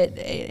It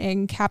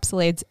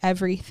encapsulates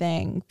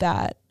everything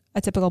that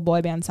a typical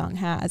boy band song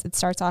has. It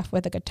starts off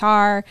with a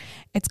guitar.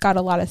 It's got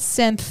a lot of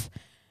synth,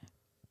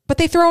 but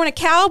they throw in a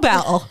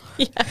cowbell.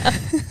 Yeah.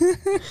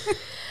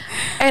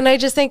 And I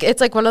just think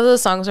it's like one of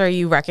those songs where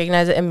you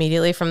recognize it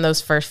immediately from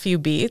those first few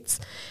beats.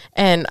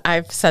 And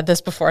I've said this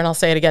before and I'll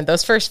say it again.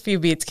 Those first few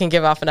beats can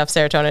give off enough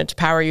serotonin to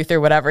power you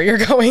through whatever you're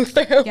going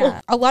through.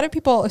 Yeah. A lot of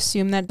people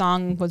assume that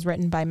song was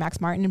written by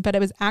Max Martin, but it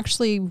was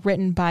actually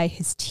written by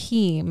his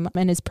team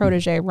and his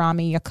protege,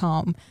 Rami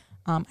Yacoum.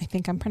 I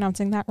think I'm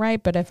pronouncing that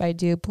right, but if I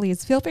do,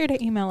 please feel free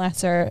to email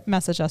us or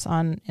message us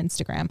on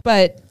Instagram.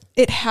 But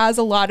it has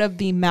a lot of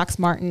the Max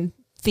Martin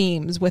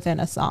themes within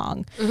a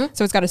song.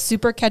 So it's got a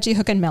super catchy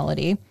hook and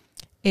melody.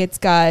 It's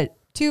got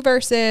 2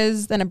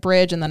 verses, then a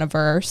bridge, and then a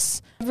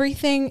verse.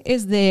 Everything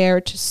is there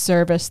to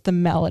service the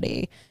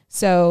melody.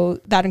 So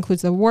that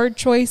includes the word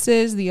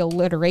choices, the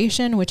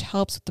alliteration, which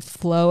helps with the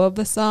flow of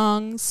the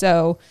song.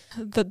 So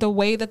the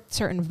way that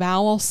certain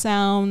vowel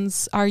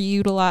sounds are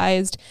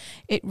utilized,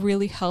 it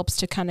really helps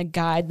to kind of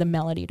guide the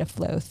melody to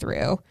flow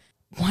through.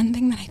 One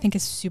thing that I think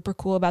is super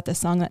cool about this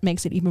song that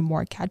makes it even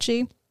more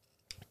catchy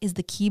is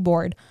the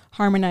keyboard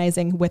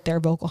harmonizing with their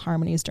vocal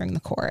harmonies during the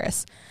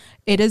chorus.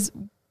 It is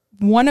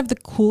one of the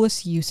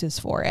coolest uses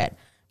for it.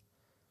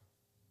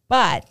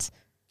 But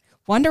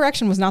One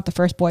Direction was not the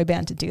first boy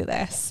band to do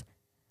this.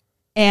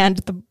 And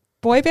the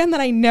boy band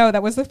that I know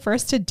that was the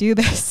first to do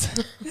this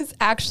is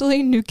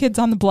actually New Kids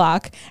on the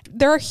Block.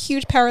 There are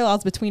huge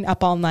parallels between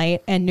Up All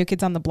Night and New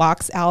Kids on the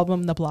Block's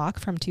album, The Block,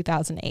 from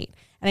 2008.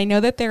 And I know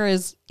that there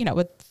is, a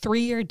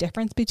 3-year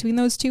difference between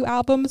those two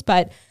albums,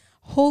 but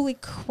holy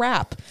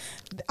crap.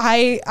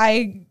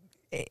 The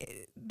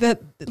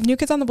New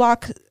Kids on the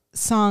Block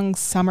song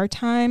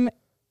Summertime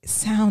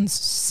sounds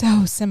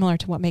so similar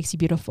to What Makes You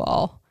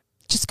Beautiful.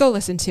 Just go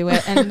listen to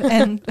it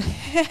and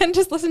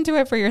just listen to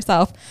it for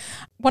yourself.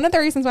 One of the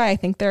reasons why I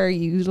think they're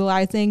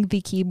utilizing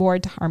the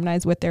keyboard to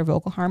harmonize with their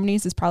vocal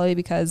harmonies is probably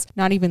because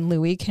not even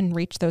Louis can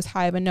reach those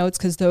high of a notes,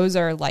 because those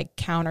are like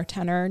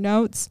countertenor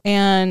notes.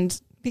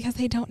 And because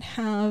they don't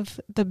have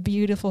the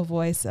beautiful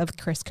voice of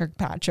Chris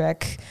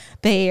Kirkpatrick,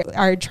 they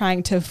are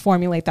trying to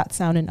formulate that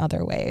sound in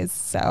other ways.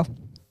 So,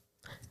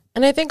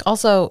 and I think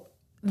also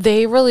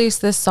they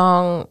released this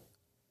song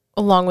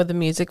along with the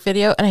music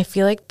video, and I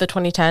feel like the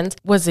 2010s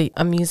was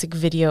a music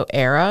video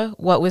era.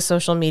 What with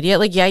social media,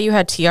 like, yeah, you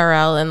had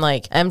TRL and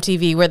like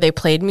MTV where they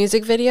played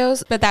music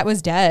videos, but that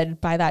was dead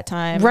by that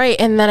time, right?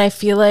 And then I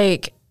feel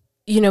like,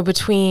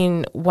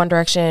 between One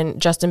Direction,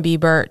 Justin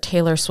Bieber,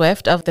 Taylor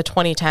Swift of the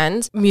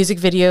 2010s, music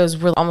videos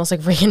were almost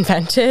like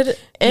reinvented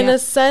in a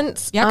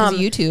sense. Yeah, because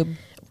YouTube.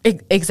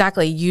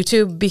 Exactly.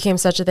 YouTube became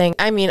such a thing.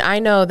 I mean, I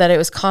know that it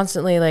was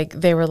constantly like,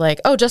 they were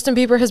like, oh, Justin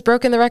Bieber has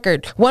broken the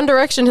record. One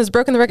Direction has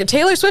broken the record.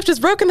 Taylor Swift has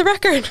broken the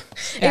record.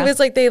 Yeah. It was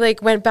like, they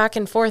like went back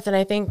and forth. And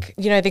I think,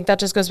 I think that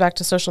just goes back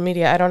to social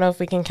media. I don't know if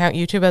we can count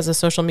YouTube as a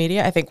social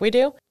media. I think we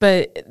do.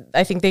 But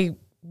I think they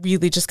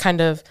really just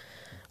kind of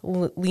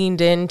leaned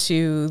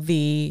into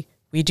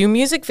we do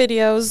music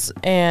videos,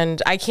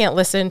 and I can't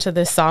listen to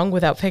this song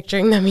without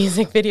picturing the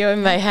music video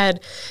in my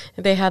head.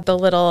 They had the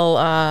little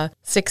 60s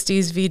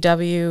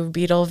VW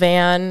Beetle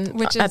van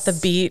at the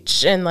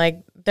beach and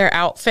like their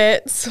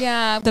outfits.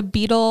 Yeah, the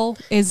Beetle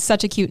is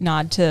such a cute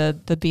nod to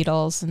the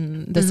Beatles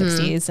in the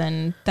 60s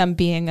and them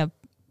being a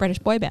British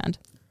boy band.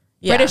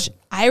 Yeah.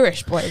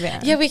 British-Irish boy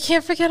band. Yeah, we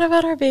can't forget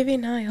about our baby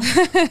Niall.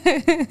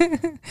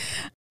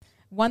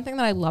 One thing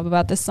that I love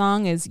about this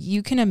song is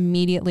you can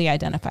immediately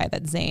identify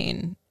that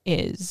Zayn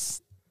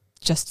is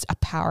just a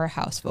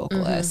powerhouse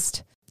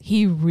vocalist.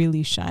 He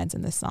really shines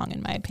in this song,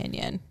 in my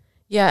opinion.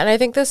 Yeah, and I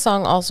think this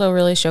song also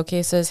really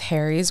showcases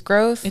Harry's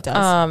growth. It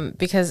does.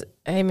 Because,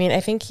 I mean, I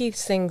think he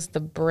sings the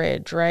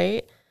bridge,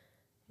 right?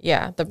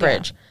 Yeah, the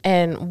bridge. Yeah.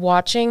 And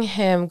watching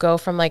him go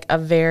from like a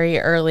very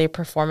early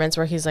performance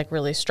where he's like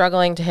really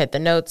struggling to hit the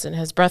notes and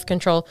his breath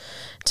control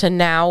to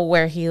now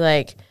where he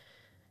like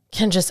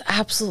can just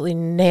absolutely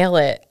nail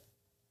it.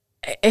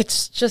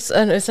 It's just,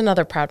 it's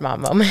another proud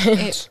mom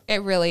moment.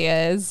 It really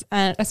is.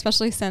 And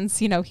especially since,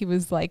 he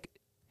was like,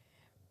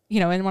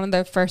 in one of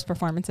the first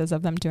performances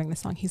of them doing the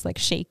song, he's like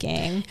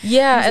shaking.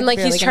 Yeah. And like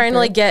really he's trying to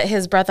like get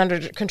his breath under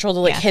control to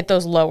like hit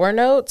those lower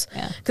notes.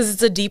 Yeah. Cause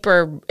it's a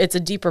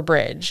deeper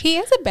bridge. He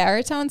is a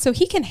baritone, so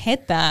he can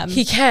hit them.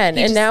 He can.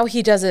 And now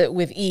he does it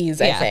with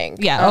ease, I think.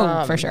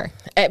 Yeah. For sure.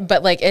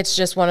 But like, it's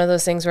just one of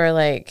those things where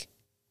like,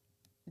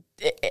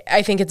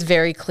 I think it's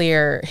very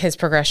clear his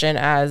progression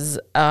as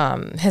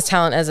his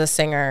talent as a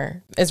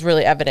singer is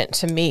really evident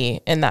to me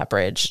in that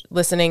bridge.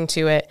 Listening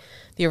to it,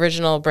 the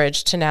original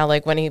bridge, to now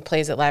like when he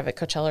plays it live at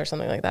Coachella or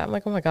something like that, I'm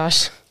like, oh my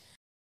gosh.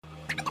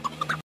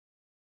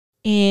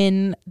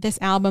 In this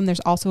album, there's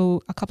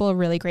also a couple of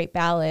really great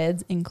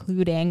ballads,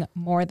 including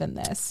More Than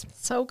This.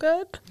 So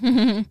good.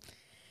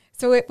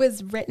 So it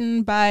was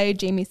written by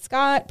Jamie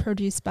Scott,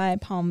 produced by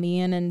Paul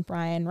Meehan and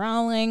Brian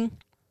Rowling.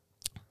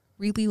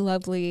 Really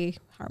lovely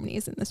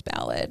harmonies in this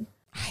ballad.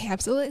 I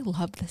absolutely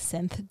love the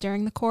synth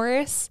during the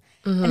chorus.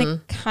 And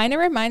it kind of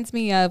reminds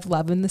me of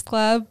Love in This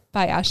Club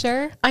by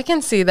Usher. I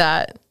can see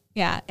that.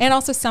 Yeah. And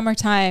also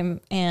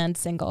Summertime and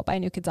Single by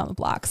New Kids on the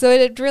Block. So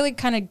it really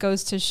kind of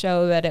goes to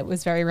show that it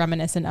was very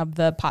reminiscent of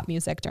the pop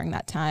music during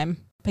that time.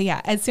 But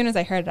yeah, as soon as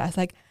I heard it, I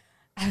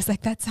was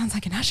like, that sounds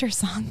like an Usher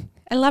song.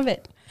 I love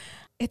it.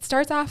 It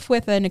starts off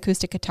with an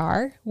acoustic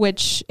guitar,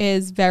 which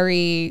is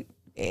very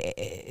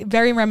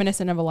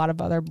reminiscent of a lot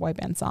of other boy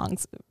band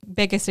songs.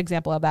 Biggest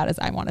example of that is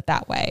I Want It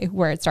That Way,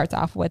 where it starts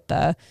off with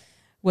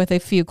a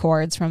few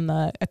chords from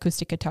the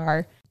acoustic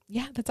guitar.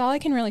 Yeah, that's all I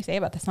can really say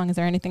about this song. Is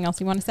there anything else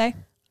you want to say?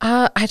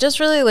 I just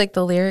really like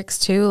the lyrics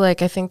too.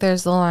 Like, I think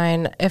there's the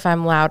line, "If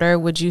I'm louder,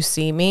 would you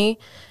see me?"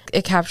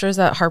 It captures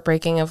that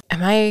heartbreaking of,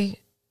 am I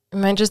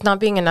just not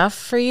being enough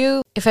for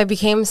you? If I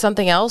became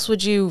something else,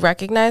 would you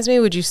recognize me?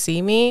 Would you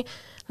see me?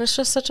 It's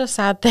just such a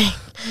sad thing.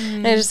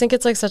 And I just think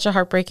it's like such a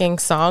heartbreaking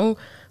song,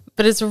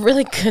 but it's a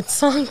really good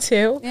song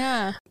too.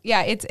 Yeah.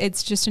 Yeah,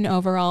 it's just an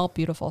overall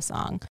beautiful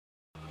song.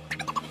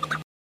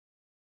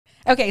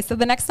 Okay, so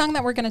the next song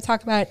that we're going to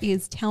talk about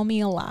is Tell Me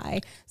a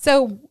Lie.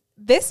 So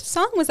this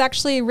song was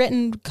actually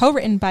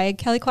co-written by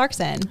Kelly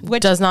Clarkson,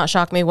 which does not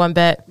shock me one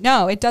bit.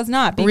 No, it does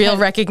not. Real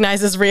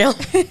recognizes real.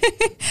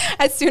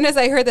 As soon as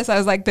I heard this, I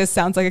was like, this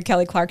sounds like a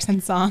Kelly Clarkson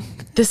song.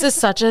 This is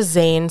such a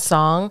Zayn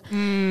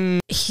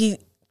song. He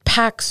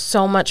packs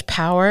so much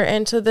power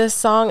into this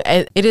song.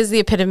 It is the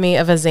epitome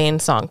of a Zayn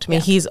song to me.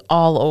 Yeah. He's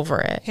all over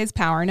it. His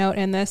power note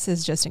in this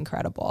is just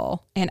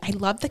incredible. And I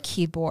love the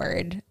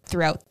keyboard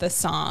throughout the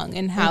song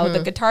and how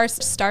the guitar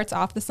starts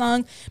off the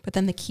song, but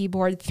then the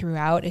keyboard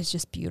throughout is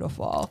just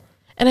beautiful.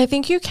 And I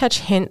think you catch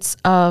hints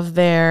of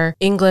their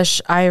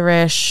English,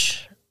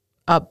 Irish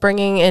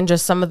upbringing and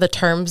just some of the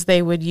terms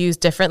they would use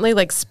differently,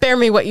 like "spare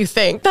me what you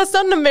think." That's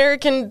not an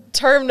American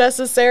term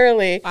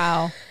necessarily.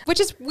 Wow. Which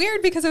is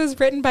weird because it was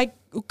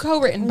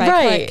co-written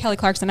by Kelly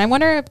Clarkson. I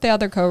wonder if the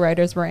other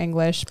co-writers were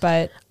English,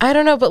 but I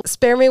don't know. But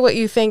 "spare me what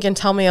you think" and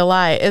 "tell me a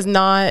lie" is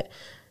not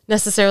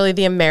necessarily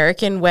the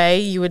American way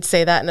you would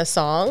say that in a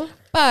song.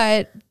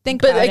 But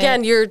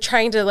again, you're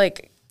trying to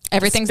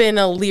spin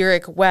a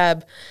lyric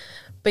web.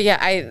 But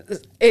yeah,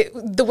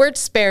 the word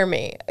 "spare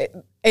me,"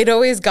 it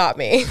always got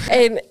me.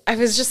 And I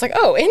was just like,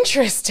 oh,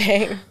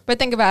 interesting. But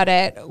think about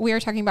it. We were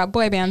talking about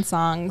boy band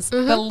songs.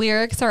 The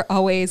lyrics are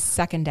always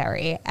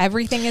secondary.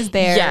 Everything is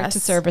there to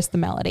service the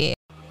melody.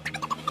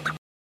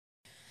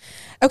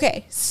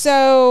 Okay,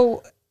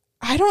 so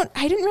I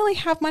didn't really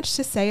have much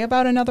to say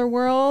about Another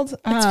World.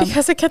 It's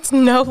because it gets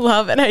no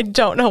love, and I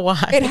don't know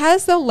why. It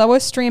has the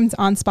lowest streams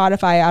on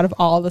Spotify out of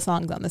all the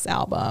songs on this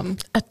album.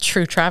 A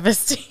true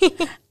travesty.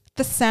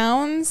 The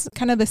sounds,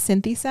 kind of the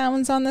synthy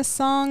sounds on this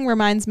song,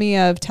 reminds me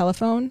of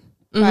Telephone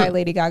by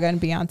Lady Gaga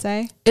and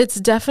Beyonce. It's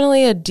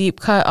definitely a deep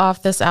cut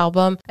off this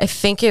album. I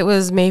think it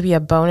was maybe a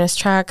bonus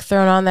track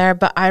thrown on there,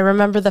 but I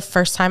remember the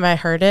first time I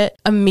heard it,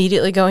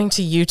 immediately going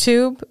to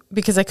YouTube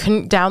because I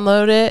couldn't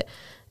download it.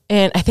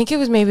 And I think it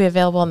was maybe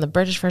available on the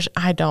British version.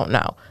 I don't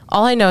know.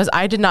 All I know is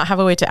I did not have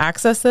a way to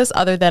access this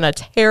other than a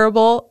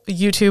terrible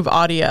YouTube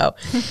audio.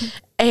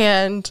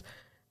 And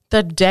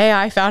the day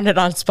I found it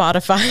on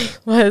Spotify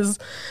was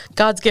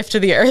God's gift to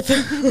the earth.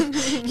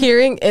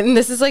 And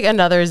this is like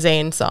another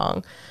Zayn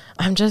song.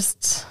 I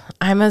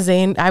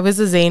was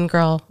a Zayn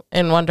girl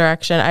in One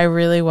Direction. I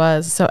really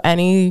was. So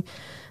any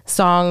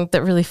song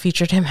that really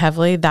featured him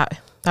heavily,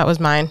 that was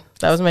mine.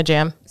 That was my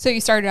jam. So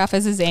you started off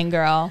as a Zayn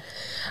girl.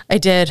 I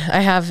did.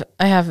 I have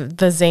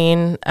the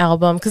Zayn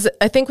album because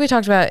I think we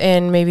talked about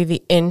in maybe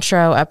the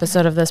intro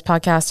episode of this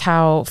podcast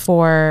how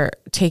for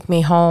Take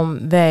Me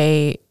Home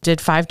they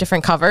did 5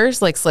 different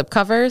covers, like slip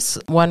covers,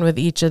 one with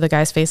each of the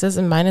guys' faces,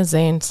 and mine is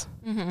Zayn's.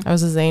 I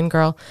was a Zayn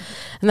girl,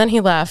 and then he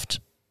left,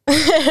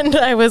 and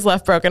I was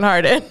left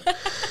brokenhearted,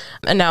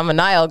 and now I'm a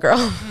Niall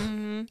girl.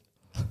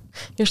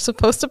 You're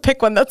supposed to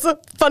pick one. That's a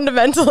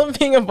fundamental of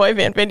being a boy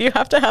band fan. You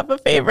have to have a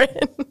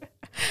favorite.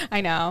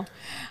 I know.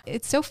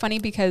 It's so funny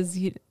because,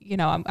 you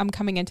know, I'm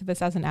coming into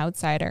this as an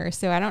outsider.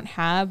 So I don't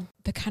have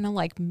the kind of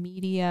like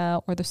media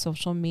or the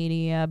social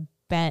media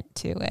bent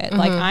to it.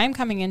 Like I'm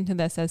coming into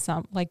this as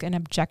an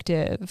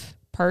objective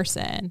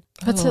person.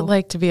 What's it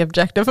like to be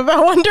objective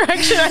about One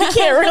Direction? I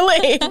can't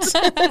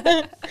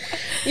relate.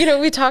 You know,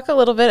 we talk a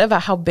little bit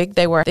about how big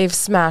they were. They've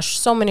smashed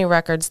so many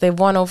records. They've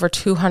won over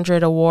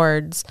 200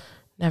 awards.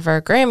 Never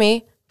a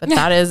Grammy, but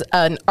that is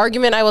an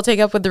argument I will take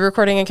up with the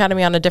Recording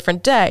Academy on a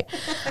different day.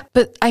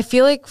 But I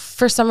feel like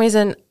for some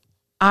reason,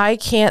 I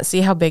can't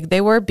see how big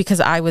they were because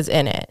I was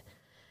in it.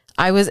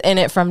 I was in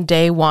it from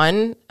day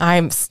one.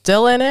 I'm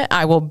still in it.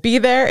 I will be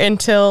there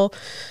until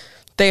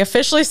they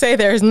officially say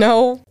there's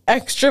no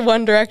extra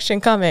One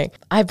Direction coming.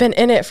 I've been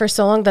in it for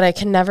so long that I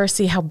can never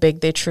see how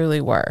big they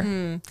truly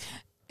were.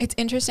 It's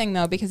interesting,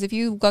 though, because if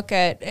you look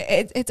at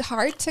it, it's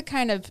hard to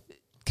kind of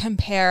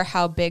compare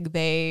how big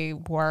they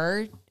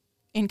were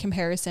in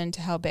comparison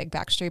to how big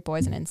Backstreet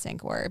Boys and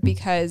NSYNC were,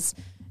 because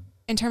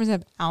in terms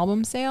of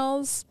album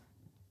sales,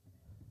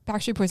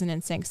 Backstreet Boys and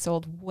NSYNC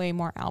sold way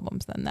more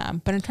albums than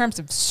them. But in terms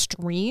of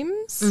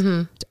streams,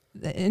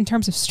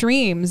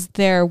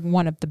 they're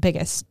one of the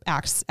biggest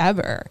acts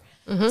ever.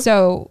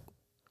 So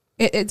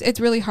it's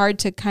really hard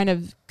to kind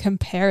of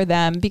compare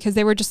them because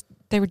they were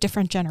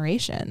different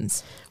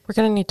generations. We're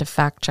going to need to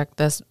fact check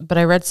this, but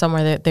I read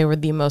somewhere that they were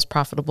the most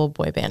profitable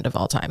boy band of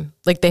all time.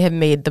 Like they have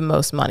made the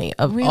most money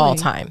of all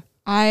time.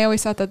 I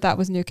always thought that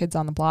was New Kids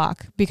on the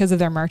Block because of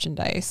their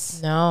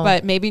merchandise. No.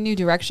 But maybe New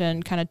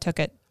Direction kind of took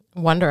it.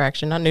 One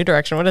Direction, not New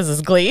Direction. What is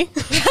this, Glee?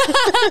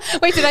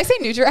 Wait, did I say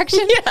New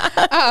Direction?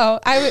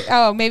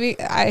 Yeah. Maybe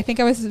I think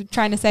I was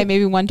trying to say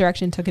maybe One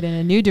Direction took it in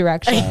a new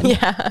direction.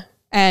 Yeah.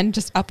 And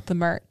just upped the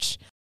merch.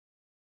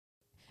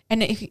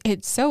 And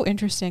it's so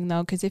interesting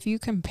though, because if you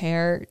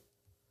compare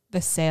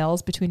the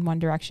sales between One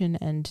Direction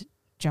and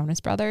Jonas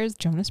Brothers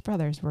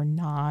were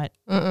not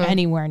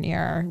anywhere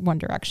near One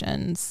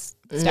Direction's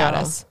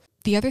status. No.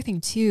 The other thing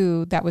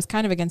too that was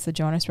kind of against the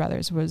Jonas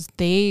Brothers was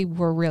they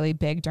were really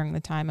big during the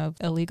time of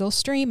illegal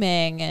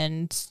streaming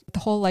and the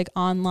whole like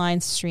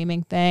online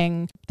streaming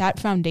thing. That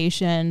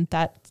foundation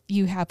that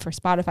you have for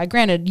Spotify,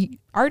 granted,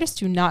 artists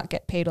do not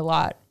get paid a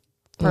lot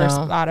per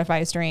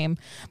Spotify stream,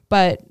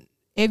 but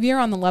if you're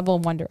on the level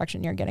of One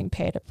Direction, you're getting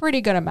paid a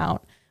pretty good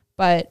amount.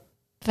 But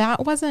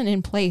that wasn't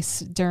in place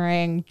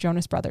during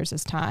Jonas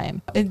Brothers'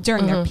 time,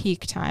 during their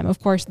peak time. Of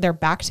course, they're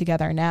back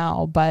together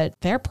now, but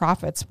their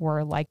profits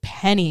were like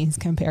pennies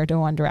compared to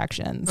One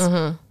Direction's.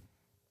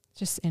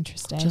 Just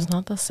interesting. Just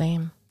not the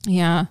same.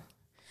 Yeah.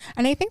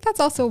 And I think that's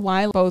also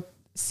why both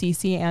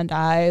Cece and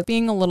I,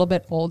 being a little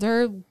bit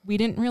older, we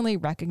didn't really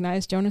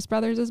recognize Jonas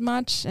Brothers as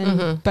much.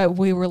 And but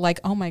we were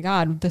like, oh my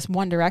God, this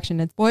One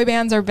Direction, boy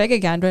bands are big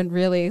again, but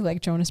really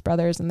like Jonas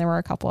Brothers, and there were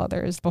a couple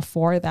others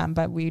before them,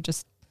 but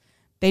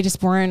they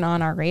just weren't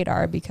on our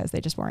radar because they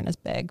just weren't as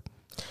big.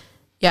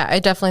 Yeah, I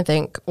definitely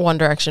think One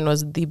Direction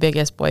was the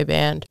biggest boy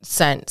band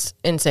since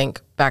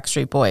NSYNC,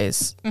 Backstreet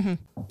Boys.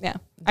 Yeah.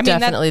 I mean,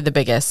 definitely the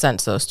biggest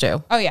since those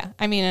two. Oh, yeah.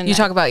 I mean, you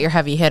talk about your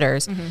heavy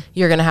hitters.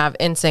 You're going to have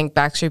NSYNC,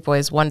 Backstreet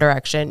Boys, One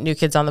Direction, New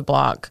Kids on the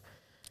Block.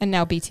 And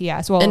now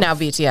BTS. Well,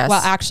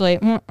 actually,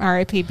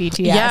 RIP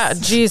BTS. Yeah,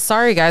 geez,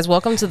 sorry, guys.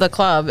 Welcome to the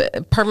club.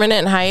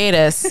 Permanent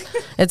hiatus.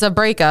 It's a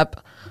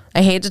breakup.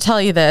 I hate to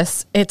tell you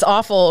this. It's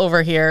awful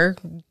over here.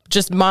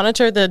 Just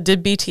monitor the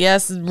Did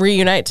BTS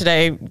Reunite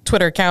Today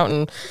Twitter account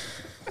and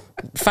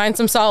find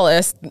some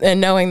solace in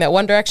knowing that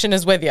One Direction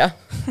is with you.